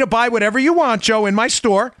 You're free to buy whatever you want, Joe, in my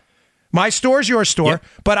store. My store is your store. Yep.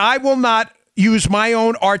 But I will not use my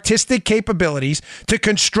own artistic capabilities to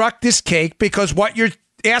construct this cake because what you're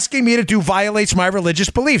asking me to do violates my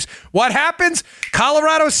religious beliefs. What happens?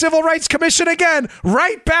 Colorado Civil Rights Commission again,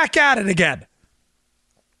 right back at it again.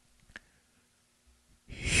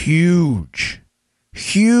 Huge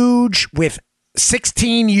with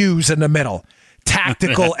 16 U's in the middle.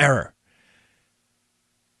 Tactical error.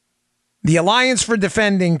 The Alliance for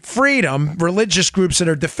Defending Freedom, religious groups that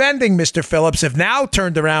are defending Mr. Phillips, have now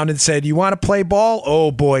turned around and said, you want to play ball?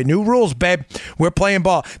 Oh, boy, new rules, babe. We're playing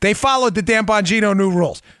ball. They followed the Dan Bongino new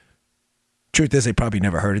rules. Truth is, they probably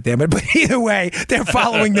never heard it, damn it. But either way, they're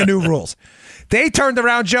following the new rules. They turned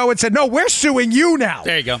around, Joe, and said, no, we're suing you now.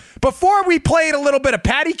 There you go. Before we played a little bit of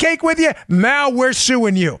patty cake with you, now we're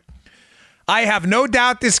suing you. I have no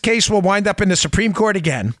doubt this case will wind up in the Supreme Court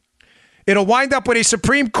again. It'll wind up with a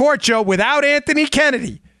Supreme Court, Joe, without Anthony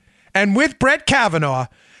Kennedy and with Brett Kavanaugh,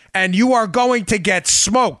 and you are going to get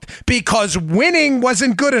smoked because winning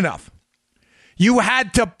wasn't good enough. You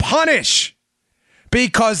had to punish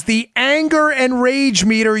because the anger and rage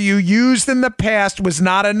meter you used in the past was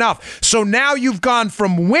not enough. So now you've gone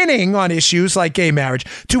from winning on issues like gay marriage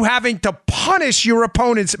to having to punish your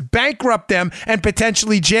opponents, bankrupt them, and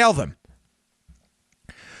potentially jail them.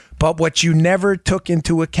 But what you never took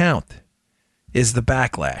into account is the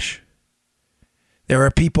backlash. There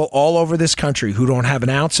are people all over this country who don't have an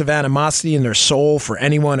ounce of animosity in their soul for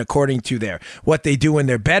anyone according to what they do in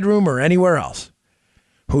their bedroom or anywhere else,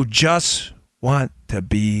 who just want to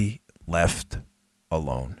be left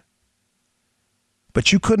alone.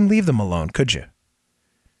 But you couldn't leave them alone, could you?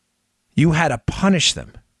 You had to punish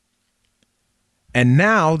them. And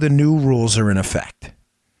now the new rules are in effect.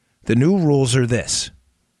 The new rules are this.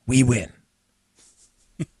 We win.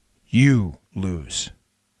 You lose.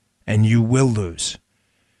 And you will lose.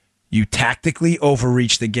 You tactically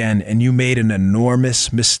overreached again, and you made an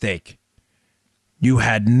enormous mistake. You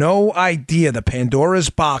had no idea the Pandora's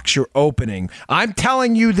box you're opening. I'm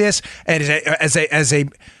telling you this as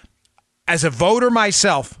a voter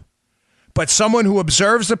myself, but someone who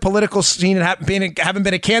observes the political scene and haven't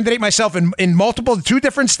been a candidate myself in two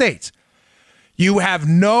different states. You have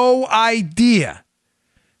no idea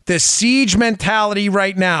the siege mentality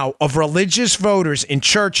right now of religious voters in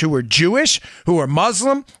church who are Jewish, who are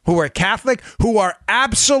Muslim, who are Catholic, who are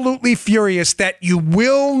absolutely furious that you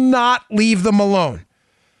will not leave them alone.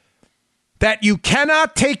 That you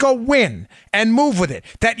cannot take a win and move with it.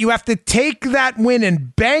 That you have to take that win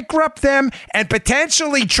and bankrupt them and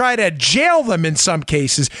potentially try to jail them in some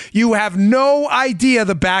cases. You have no idea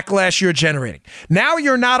the backlash you're generating. Now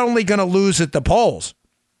you're not only going to lose at the polls,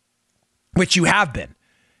 which you have been.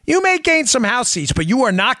 You may gain some House seats, but you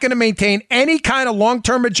are not going to maintain any kind of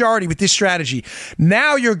long-term majority with this strategy.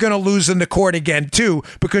 Now you're going to lose in the court again, too,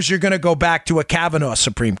 because you're going to go back to a Kavanaugh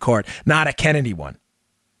Supreme Court, not a Kennedy one.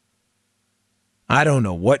 I don't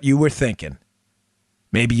know what you were thinking.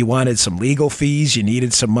 Maybe you wanted some legal fees, you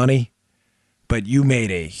needed some money, but you made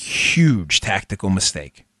a huge tactical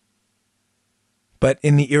mistake. But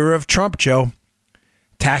in the era of Trump, Joe,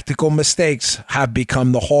 tactical mistakes have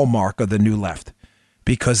become the hallmark of the new left.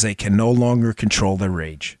 Because they can no longer control their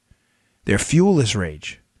rage. Their fuel is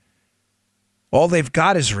rage. All they've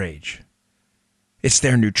got is rage. It's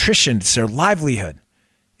their nutrition. It's their livelihood.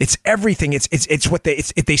 It's everything. It's what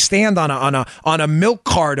they stand on a milk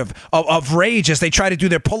cart of rage as they try to do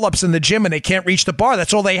their pull-ups in the gym and they can't reach the bar.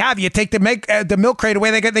 That's all they have. You take the milk crate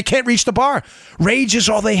away, they can't reach the bar. Rage is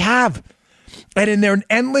all they have. And in their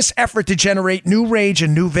endless effort to generate new rage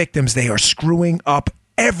and new victims, they are screwing up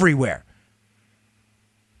everywhere.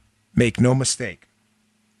 Make no mistake.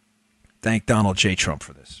 Thank Donald J. Trump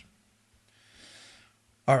for this.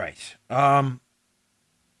 All right.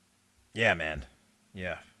 Yeah, man.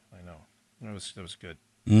 Yeah, I know. That was good.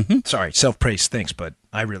 Mm-hmm. Sorry, self-praise stinks, but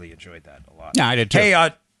I really enjoyed that a lot. Yeah, I did too. Hey,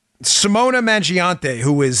 Simona Mangiante,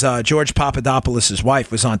 who is George Papadopoulos' wife,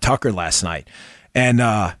 was on Tucker last night. And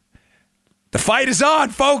the fight is on,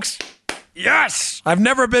 folks. Yes! I've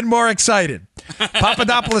never been more excited.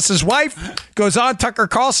 Papadopoulos' wife goes on Tucker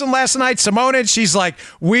Carlson last night. Simona, she's like,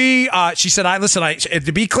 she said,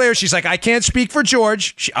 to be clear, she's like, I can't speak for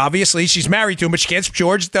George. Obviously, she's married to him, but she can't.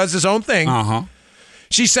 George does his own thing. Uh-huh.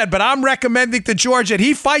 She said, but I'm recommending to George that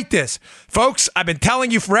he fight this. Folks, I've been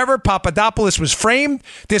telling you forever, Papadopoulos was framed.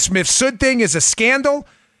 This Mifsud thing is a scandal.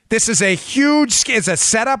 This is a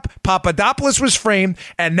setup. Papadopoulos was framed,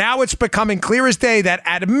 and now it's becoming clear as day that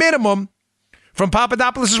at a minimum, from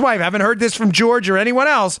Papadopoulos' wife, I haven't heard this from George or anyone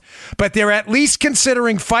else, but they're at least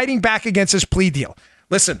considering fighting back against his plea deal.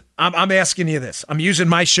 Listen, I'm asking you this. I'm using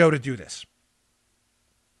my show to do this.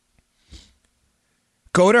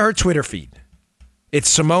 Go to her Twitter feed.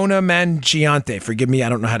 It's Simona Mangiante. Forgive me, I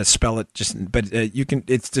don't know how to spell it. You can.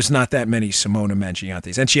 There's not that many Simona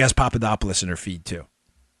Mangiantes, and she has Papadopoulos in her feed too.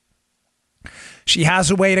 She has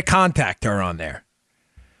a way to contact her on there.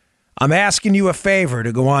 I'm asking you a favor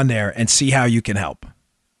to go on there and see how you can help.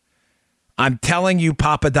 I'm telling you,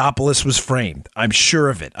 Papadopoulos was framed. I'm sure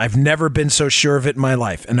of it. I've never been so sure of it in my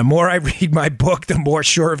life. And the more I read my book, the more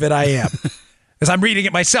sure of it I am. Because I'm reading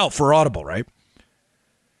it myself for Audible, right?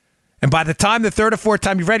 And by the time the third or fourth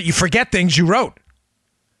time you've read it, you forget things you wrote.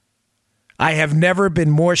 I have never been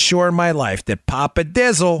more sure in my life that Papa D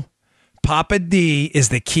is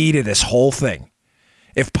the key to this whole thing.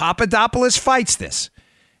 If Papadopoulos fights this,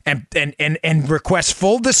 and requests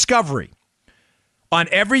full discovery on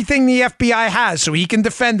everything the FBI has so he can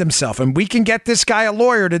defend himself, and we can get this guy a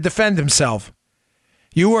lawyer to defend himself,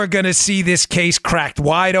 you are going to see this case cracked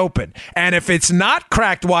wide open. And if it's not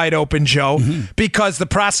cracked wide open, Joe, because the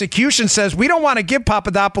prosecution says we don't want to give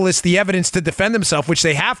Papadopoulos the evidence to defend himself, which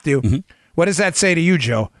they have to, what does that say to you,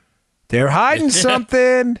 Joe? They're hiding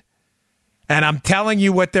something. And I'm telling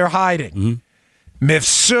you what they're hiding.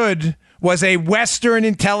 Mifsud was a Western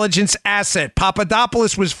intelligence asset.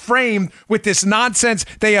 Papadopoulos was framed with this nonsense.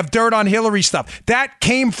 They have dirt on Hillary stuff. That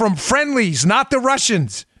came from friendlies, not the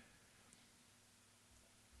Russians.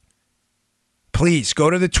 Please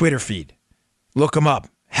go to the Twitter feed. Look them up.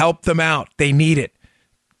 Help them out. They need it.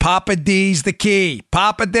 Papa D's the key.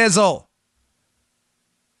 Papa Dizzle.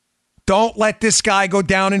 Don't let this guy go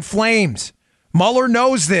down in flames. Mueller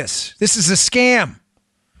knows this. This is a scam.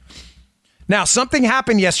 Now, something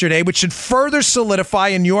happened yesterday which should further solidify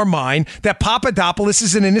in your mind that Papadopoulos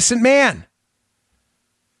is an innocent man.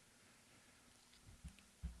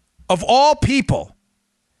 Of all people,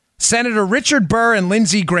 Senator Richard Burr and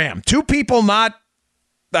Lindsey Graham, two people not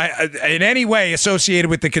in any way associated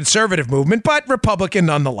with the conservative movement, but Republican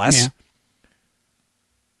nonetheless.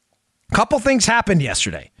 A couple things happened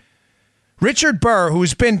yesterday. Richard Burr,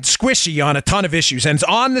 who's been squishy on a ton of issues and is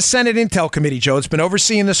on the Senate Intel Committee, Joe, it's been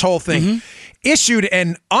overseeing this whole thing, issued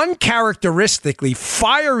an uncharacteristically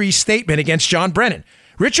fiery statement against John Brennan.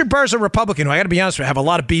 Richard Burr's a Republican who I got to be honest with, I have a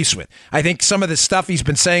lot of beefs with. I think some of the stuff he's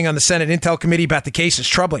been saying on the Senate Intel Committee about the case is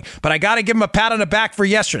troubling, but I got to give him a pat on the back for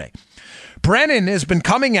yesterday. Brennan has been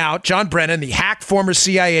coming out, John Brennan, the hack former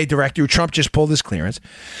CIA director who Trump just pulled his clearance,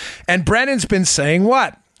 and Brennan's been saying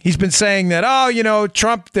what? He's been saying that,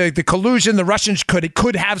 Trump, the collusion, the Russians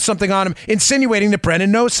could have something on him, insinuating that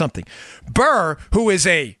Brennan knows something. Burr, who is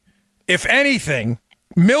if anything,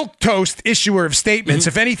 milquetoast issuer of statements,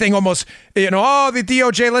 if anything, almost, the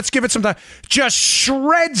DOJ, let's give it some time, just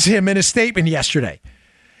shreds him in a statement yesterday.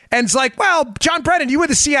 And it's like, well, John Brennan, you were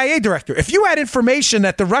the CIA director. If you had information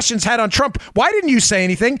that the Russians had on Trump, why didn't you say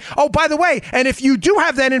anything? Oh, by the way, and if you do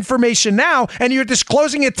have that information now and you're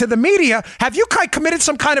disclosing it to the media, have you committed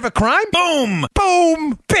some kind of a crime? Boom.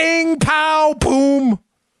 Boom. Bing, pow, boom.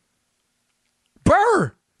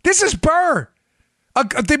 Burr. This is Burr.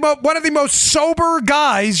 One of the most sober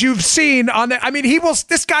guys you've seen on the. I mean,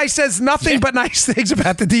 this guy says nothing but nice things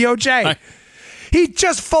about the DOJ. He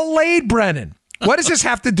just filleted Brennan. What does this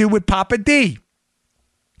have to do with Papa D?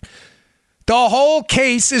 The whole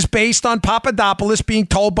case is based on Papadopoulos being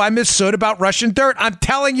told by Mifsud about Russian dirt. I'm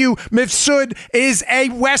telling you, Mifsud is a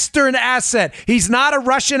Western asset. He's not a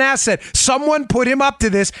Russian asset. Someone put him up to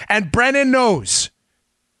this, and Brennan knows.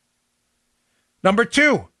 Number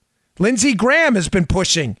 2, Lindsey Graham has been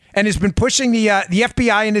pushing the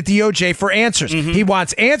FBI and the DOJ for answers. Mm-hmm. He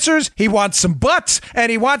wants answers, he wants some buts,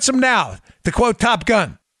 and he wants them now, to quote Top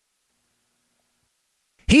Gun.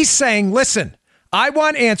 He's saying, listen, I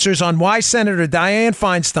want answers on why Senator Dianne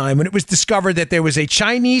Feinstein, when it was discovered that there was a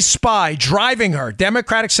Chinese spy driving her,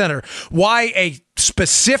 Democratic senator, why a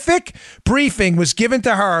specific briefing was given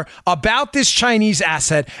to her about this Chinese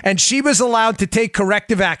asset, and she was allowed to take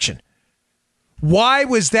corrective action. Why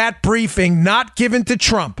was that briefing not given to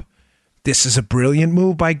Trump? This is a brilliant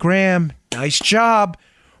move by Graham. Nice job.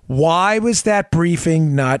 Why was that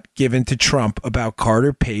briefing not given to Trump about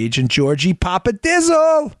Carter Page and Georgie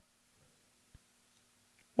Papadizzle?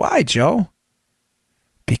 Why, Joe?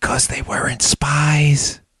 Because they weren't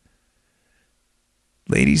spies.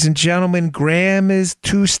 Ladies and gentlemen, Graham is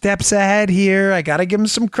 2 steps ahead here. I got to give him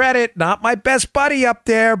some credit. Not my best buddy up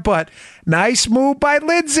there, but nice move by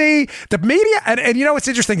Lindsey. The media, and you know what's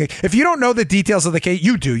interesting? If you don't know the details of the case,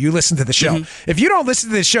 you do. You listen to the show. Mm-hmm. If you don't listen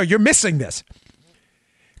to this show, you're missing this.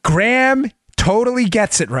 Graham totally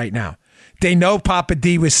gets it right now. They know Papa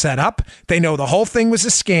D was set up. They know the whole thing was a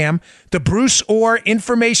scam. The Bruce Orr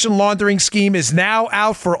information laundering scheme is now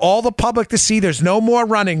out for all the public to see. There's no more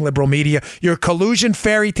running, liberal media. Your collusion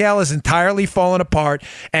fairy tale is entirely fallen apart,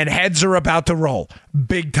 and heads are about to roll.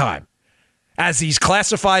 Big time. As these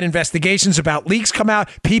classified investigations about leaks come out,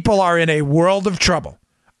 people are in a world of trouble.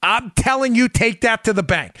 I'm telling you, take that to the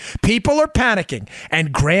bank. People are panicking,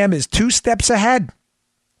 and Graham is 2 steps ahead.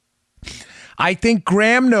 I think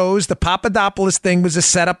Graham knows the Papadopoulos thing was a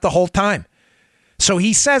setup the whole time. So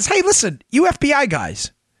he says, hey, listen, you FBI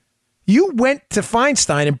guys, you went to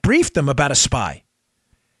Feinstein and briefed them about a spy.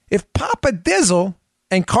 If Papadizzle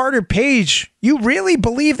and Carter Page, you really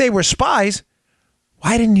believe they were spies,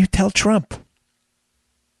 why didn't you tell Trump?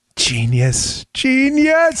 Genius.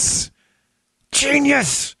 Genius.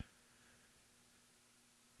 Genius.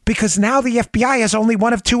 Because now the FBI has only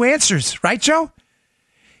one of 2 answers, right, Joe?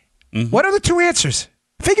 Mm-hmm. What are the 2 answers?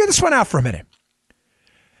 Figure this one out for a minute.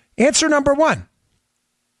 Answer number 1.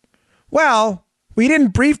 Well, we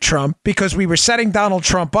didn't brief Trump because we were setting Donald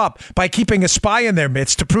Trump up by keeping a spy in their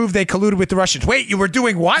midst to prove they colluded with the Russians. Wait, you were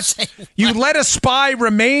doing what? You let a spy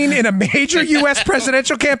remain in a major U.S.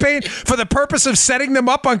 presidential campaign for the purpose of setting them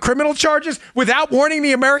up on criminal charges without warning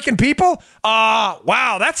the American people?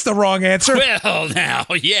 Wow, that's the wrong answer. Well, now,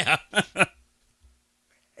 yeah.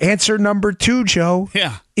 Answer number 2, Joe,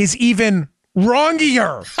 is even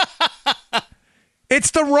wrongier. It's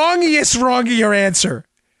the wrongier answer.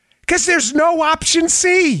 Because there's no option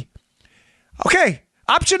C. Okay,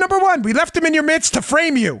 option number 1, we left him in your midst to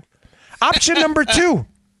frame you. Option number 2,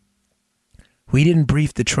 we didn't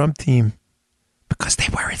brief the Trump team because they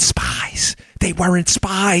weren't spies. They weren't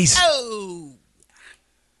spies. Oh.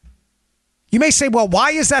 You may say, well,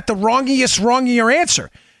 why is that the wrongier answer?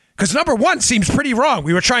 Because number 1 seems pretty wrong.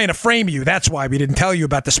 We were trying to frame you. That's why we didn't tell you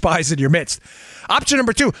about the spies in your midst. Option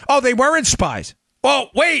number 2, they weren't spies. Oh,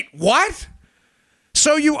 wait, what?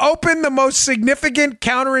 So you opened the most significant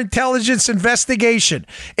counterintelligence investigation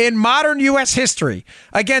in modern U.S. history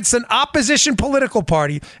against an opposition political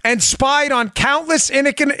party and spied on countless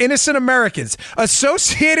innocent Americans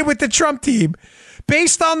associated with the Trump team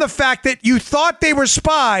based on the fact that you thought they were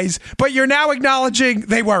spies, but you're now acknowledging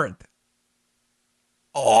they weren't.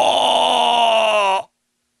 Oh,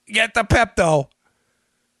 get the Pepto.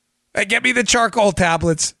 And get me the charcoal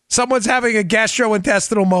tablets. Someone's having a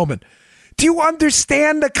gastrointestinal moment. Do you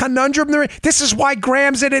understand the conundrum? This is why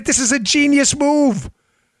Graham's in it. This is a genius move.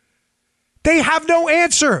 They have no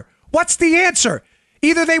answer. What's the answer?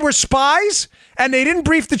 Either they were spies and they didn't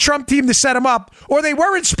brief the Trump team to set them up, or they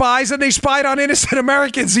weren't spies and they spied on innocent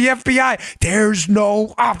Americans, the FBI. There's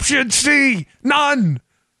no option C. None.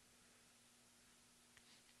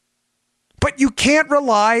 But you can't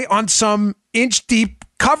rely on some inch-deep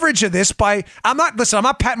coverage of this I'm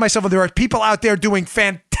not patting myself on the back. People out there doing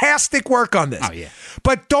fantastic work on this. Oh, yeah.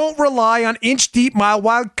 But don't rely on inch deep, mile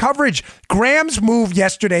wide coverage. Graham's move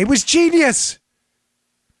yesterday was genius.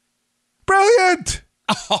 Brilliant.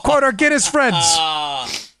 Quote our Guinness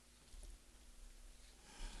friends.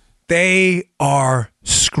 They are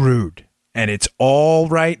screwed. And it's all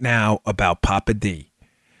right now about Papa D.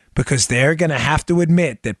 Because they're going to have to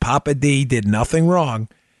admit that Papa D did nothing wrong,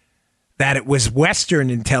 that it was Western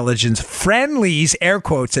intelligence friendlies, air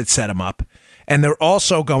quotes, that set him up. And they're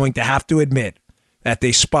also going to have to admit that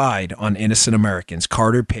they spied on innocent Americans,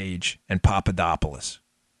 Carter Page and Papadopoulos.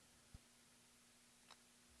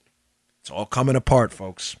 It's all coming apart,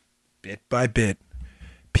 folks, bit by bit,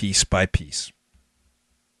 piece by piece.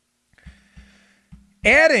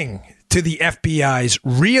 Adding to the FBI's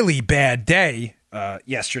really bad day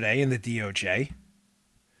yesterday in the DOJ,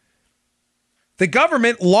 the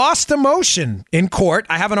government lost a motion in court.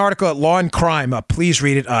 I have an article at Law and Crime. Please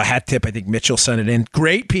read it. Hat tip. I think Mitchell sent it in.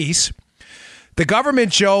 Great piece. The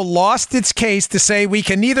government, Joe, lost its case to say we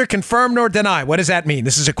can neither confirm nor deny. What does that mean?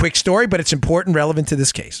 This is a quick story, but it's important, relevant to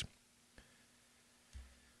this case.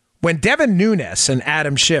 When Devin Nunes and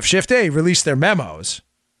Adam Schiff A, released their memos,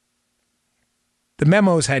 the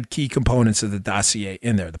memos had key components of the dossier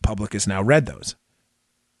in there. The public has now read those.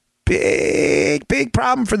 Big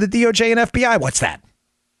problem for the DOJ and FBI. What's that?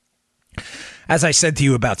 As I said to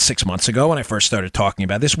you about 6 months ago when I first started talking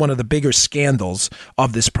about this, one of the bigger scandals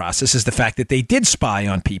of this process is the fact that they did spy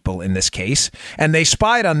on people in this case, and they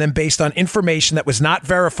spied on them based on information that was not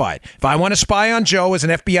verified. If I want to spy on Joe as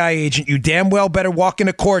an FBI agent, you damn well better walk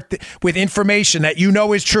into court with information that you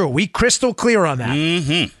know is true. We crystal clear on that.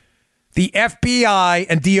 Mm-hmm. The FBI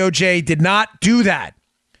and DOJ did not do that.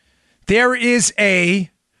 There is a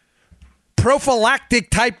prophylactic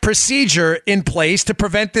type procedure in place to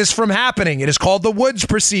prevent this from happening. It is called the Woods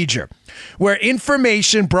procedure, where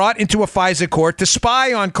information brought into a FISA court to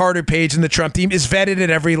spy on Carter Page and the Trump team is vetted at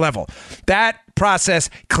every level. That process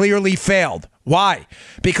clearly failed. Why?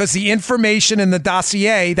 Because the information in the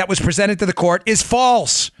dossier that was presented to the court is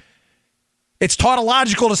false. It's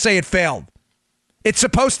tautological to say it failed. It's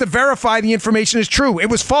supposed to verify the information is true. It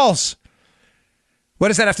was false. What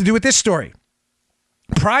does that have to do with this story?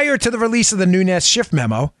 Prior to the release of the Nunes Schiff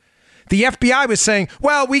memo, the FBI was saying,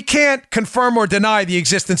 well, we can't confirm or deny the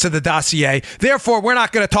existence of the dossier. Therefore, we're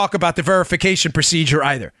not going to talk about the verification procedure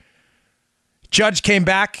either. Judge came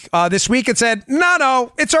back this week and said,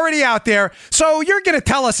 no, it's already out there. So you're going to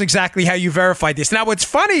tell us exactly how you verified this. Now, what's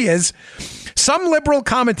funny is some liberal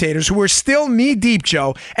commentators who are still knee-deep,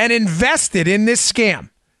 Joe, and invested in this scam,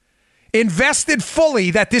 invested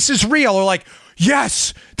fully that this is real, are like,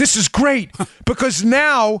 yes, this is great, because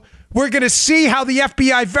now we're going to see how the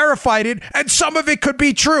FBI verified it, and some of it could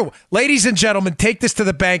be true. Ladies and gentlemen, take this to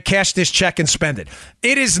the bank, cash this check, and spend it.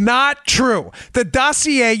 It is not true. The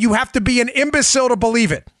dossier, you have to be an imbecile to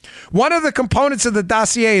believe it. One of the components of the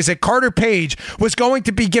dossier is that Carter Page was going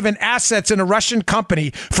to be given assets in a Russian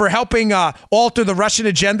company for helping alter the Russian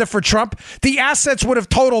agenda for Trump. The assets would have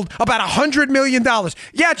totaled about $100 million.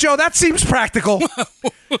 Yeah, Joe, that seems practical.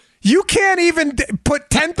 You can't even put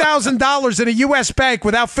 $10,000 in a U.S. bank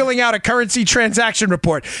without filling out a currency transaction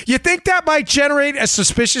report. You think that might generate a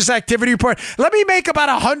suspicious activity report? Let me make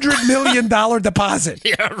about $100 million deposit.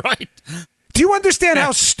 Yeah, right. Do you understand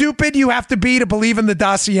how stupid you have to be to believe in the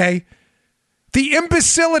dossier? The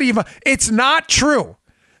imbecility of it's not true.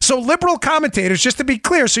 So liberal commentators, just to be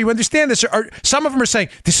clear, so you understand this, some of them are saying,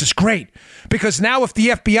 this is great, because now if the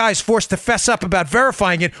FBI is forced to fess up about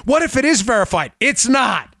verifying it, what if it is verified? It's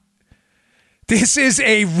not. This is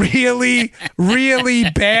a really, really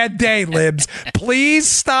bad day, libs. Please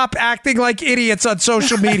stop acting like idiots on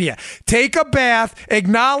social media. Take a bath.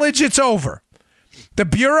 Acknowledge it's over. The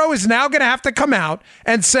Bureau is now going to have to come out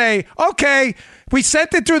and say, okay, we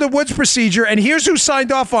sent it through the Woods procedure, and here's who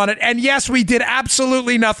signed off on it. And yes, we did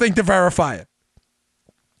absolutely nothing to verify it.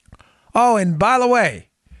 Oh, and by the way,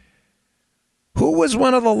 who was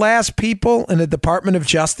one of the last people in the Department of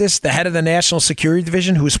Justice, the head of the National Security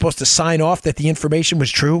Division, who was supposed to sign off that the information was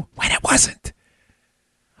true when it wasn't?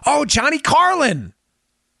 Oh, Johnny Carlin.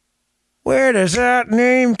 Where does that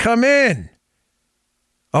name come in?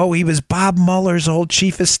 Oh, he was Bob Mueller's old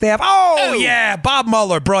chief of staff. Oh, yeah, Bob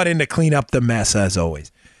Mueller brought in to clean up the mess, as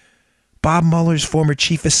always. Bob Mueller's former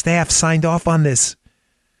chief of staff signed off on this.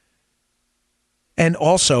 And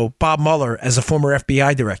also, Bob Mueller, as a former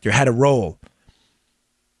FBI director, had a role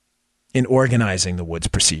in organizing the Woods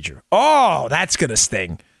procedure. Oh, that's going to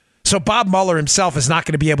sting. So Bob Mueller himself is not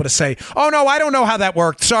going to be able to say, oh, no, I don't know how that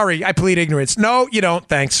worked. Sorry, I plead ignorance. No, you don't.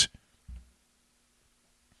 Thanks.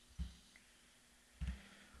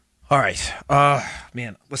 All right.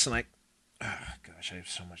 Man, listen, gosh, I have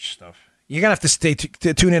so much stuff. You're going to have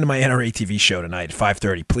to tune into my NRA TV show tonight at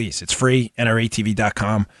 5:30, please. It's free,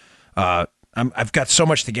 NRATV.com. I've got so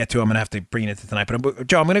much to get to. I'm going to have to bring it to tonight. But,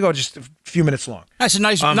 Joe, I'm going to go just a few minutes long. That's a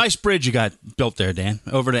nice bridge you got built there, Dan,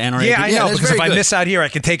 over to NRA. Yeah, I know, because if I miss out here, I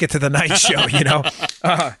can take it to the night show, you know?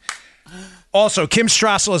 Also, Kim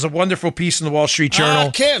Strassel has a wonderful piece in the Wall Street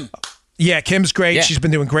Journal. Kim. Yeah, Kim's great. Yeah. She's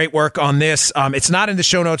been doing great work on this. It's not in the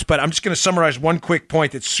show notes, but I'm just going to summarize one quick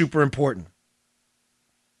point that's super important.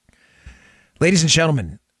 Ladies and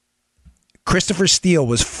gentlemen, Christopher Steele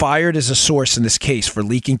was fired as a source in this case for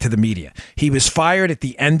leaking to the media. He was fired at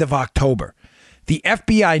the end of October. The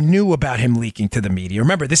FBI knew about him leaking to the media.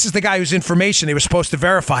 Remember, this is the guy whose information they were supposed to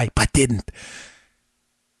verify, but didn't.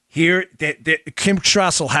 Here, Kim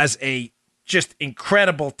Strassel has a just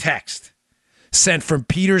incredible text sent from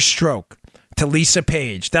Peter Strzok to Lisa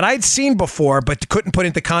Page that I'd seen before, but couldn't put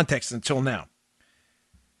into context until now.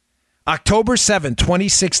 October 7,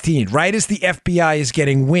 2016, right as the FBI is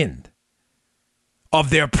getting wind of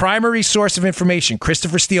their primary source of information,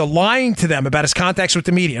 Christopher Steele, lying to them about his contacts with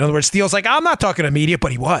the media. In other words, Steele's like, I'm not talking to the media,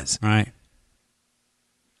 but he was. Right.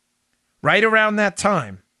 Right around that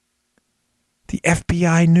time, the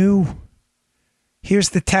FBI knew. Here's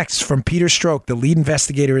the text from Peter Strzok, the lead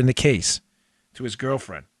investigator in the case, to his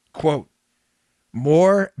girlfriend. Quote,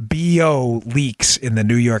 more BO leaks in the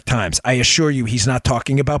New York Times. I assure you he's not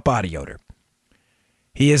talking about body odor.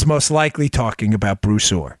 He is most likely talking about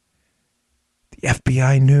Bruce Orr. The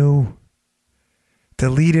FBI knew. The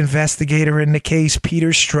lead investigator in the case, Peter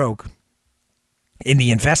Strzok, in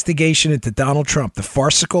the investigation into Donald Trump, the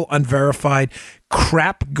farcical, unverified,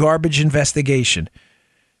 crap garbage investigation,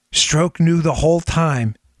 Strzok knew the whole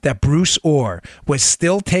time that Bruce Orr was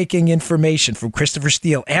still taking information from Christopher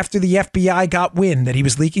Steele after the FBI got wind that he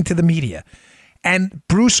was leaking to the media. And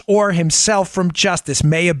Bruce Orr himself from Justice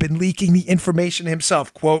may have been leaking the information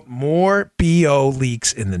himself. Quote, more BO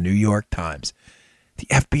leaks in the New York Times. The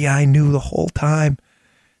FBI knew the whole time.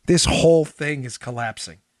 This whole thing is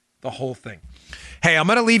collapsing. The whole thing. Hey, I'm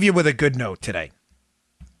going to leave you with a good note today.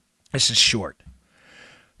 This is short.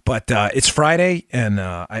 But it's Friday, and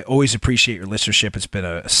I always appreciate your listenership. It's been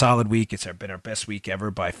a solid week. It's been our best week ever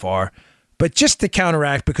by far. But just to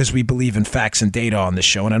counteract, because we believe in facts and data on this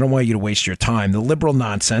show, and I don't want you to waste your time, the liberal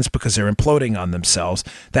nonsense, because they're imploding on themselves,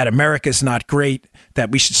 that America's not great, that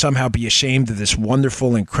we should somehow be ashamed of this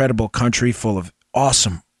wonderful, incredible country full of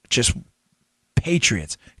awesome, just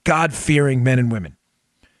patriots, God-fearing men and women.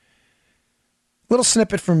 Little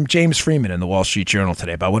snippet from James Freeman in the Wall Street Journal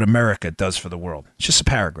today about what America does for the world. It's just a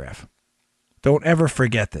paragraph. Don't ever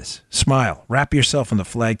forget this. Smile. Wrap yourself in the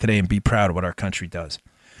flag today and be proud of what our country does.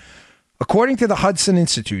 According to the Hudson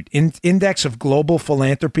Institute Index of Global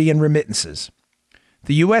Philanthropy and Remittances,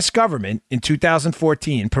 the U.S. government in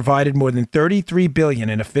 2014 provided more than $33 billion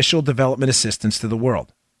in official development assistance to the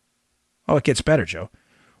world. Oh, it gets better, Joe.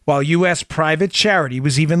 While U.S. private charity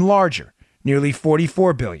was even larger, nearly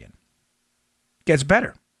 $44 billion. Gets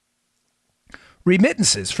better.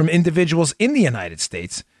 Remittances from individuals in the United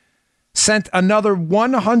States sent another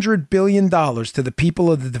 $100 billion to the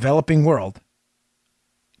people of the developing world.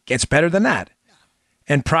 Gets better than that.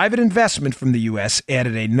 And private investment from the U.S.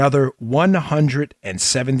 added another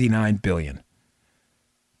 $179 billion.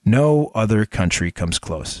 No other country comes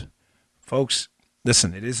close. Folks,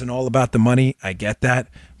 listen, it isn't all about the money. I get that.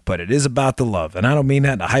 But it is about the love. And I don't mean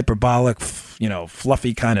that in a hyperbolic,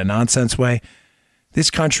 fluffy kind of nonsense way. This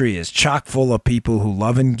country is chock full of people who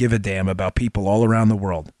love and give a damn about people all around the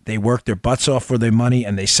world. They work their butts off for their money,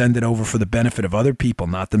 and they send it over for the benefit of other people,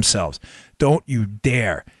 not themselves. Don't you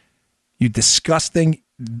dare, you disgusting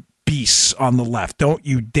beasts on the left, don't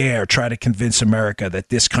you dare try to convince America that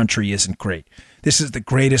this country isn't great. This is the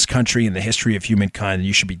greatest country in the history of humankind, and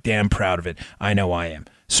you should be damn proud of it. I know I am.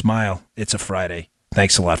 Smile. It's a Friday.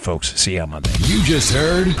 Thanks a lot, folks. See you on Monday. You just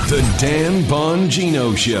heard The Dan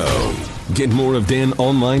Bongino Show. Get more of Dan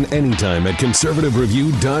online anytime at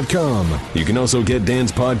conservativereview.com. You can also get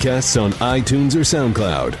Dan's podcasts on iTunes or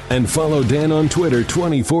SoundCloud. And follow Dan on Twitter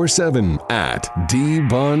 24/7 at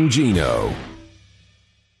DBongino.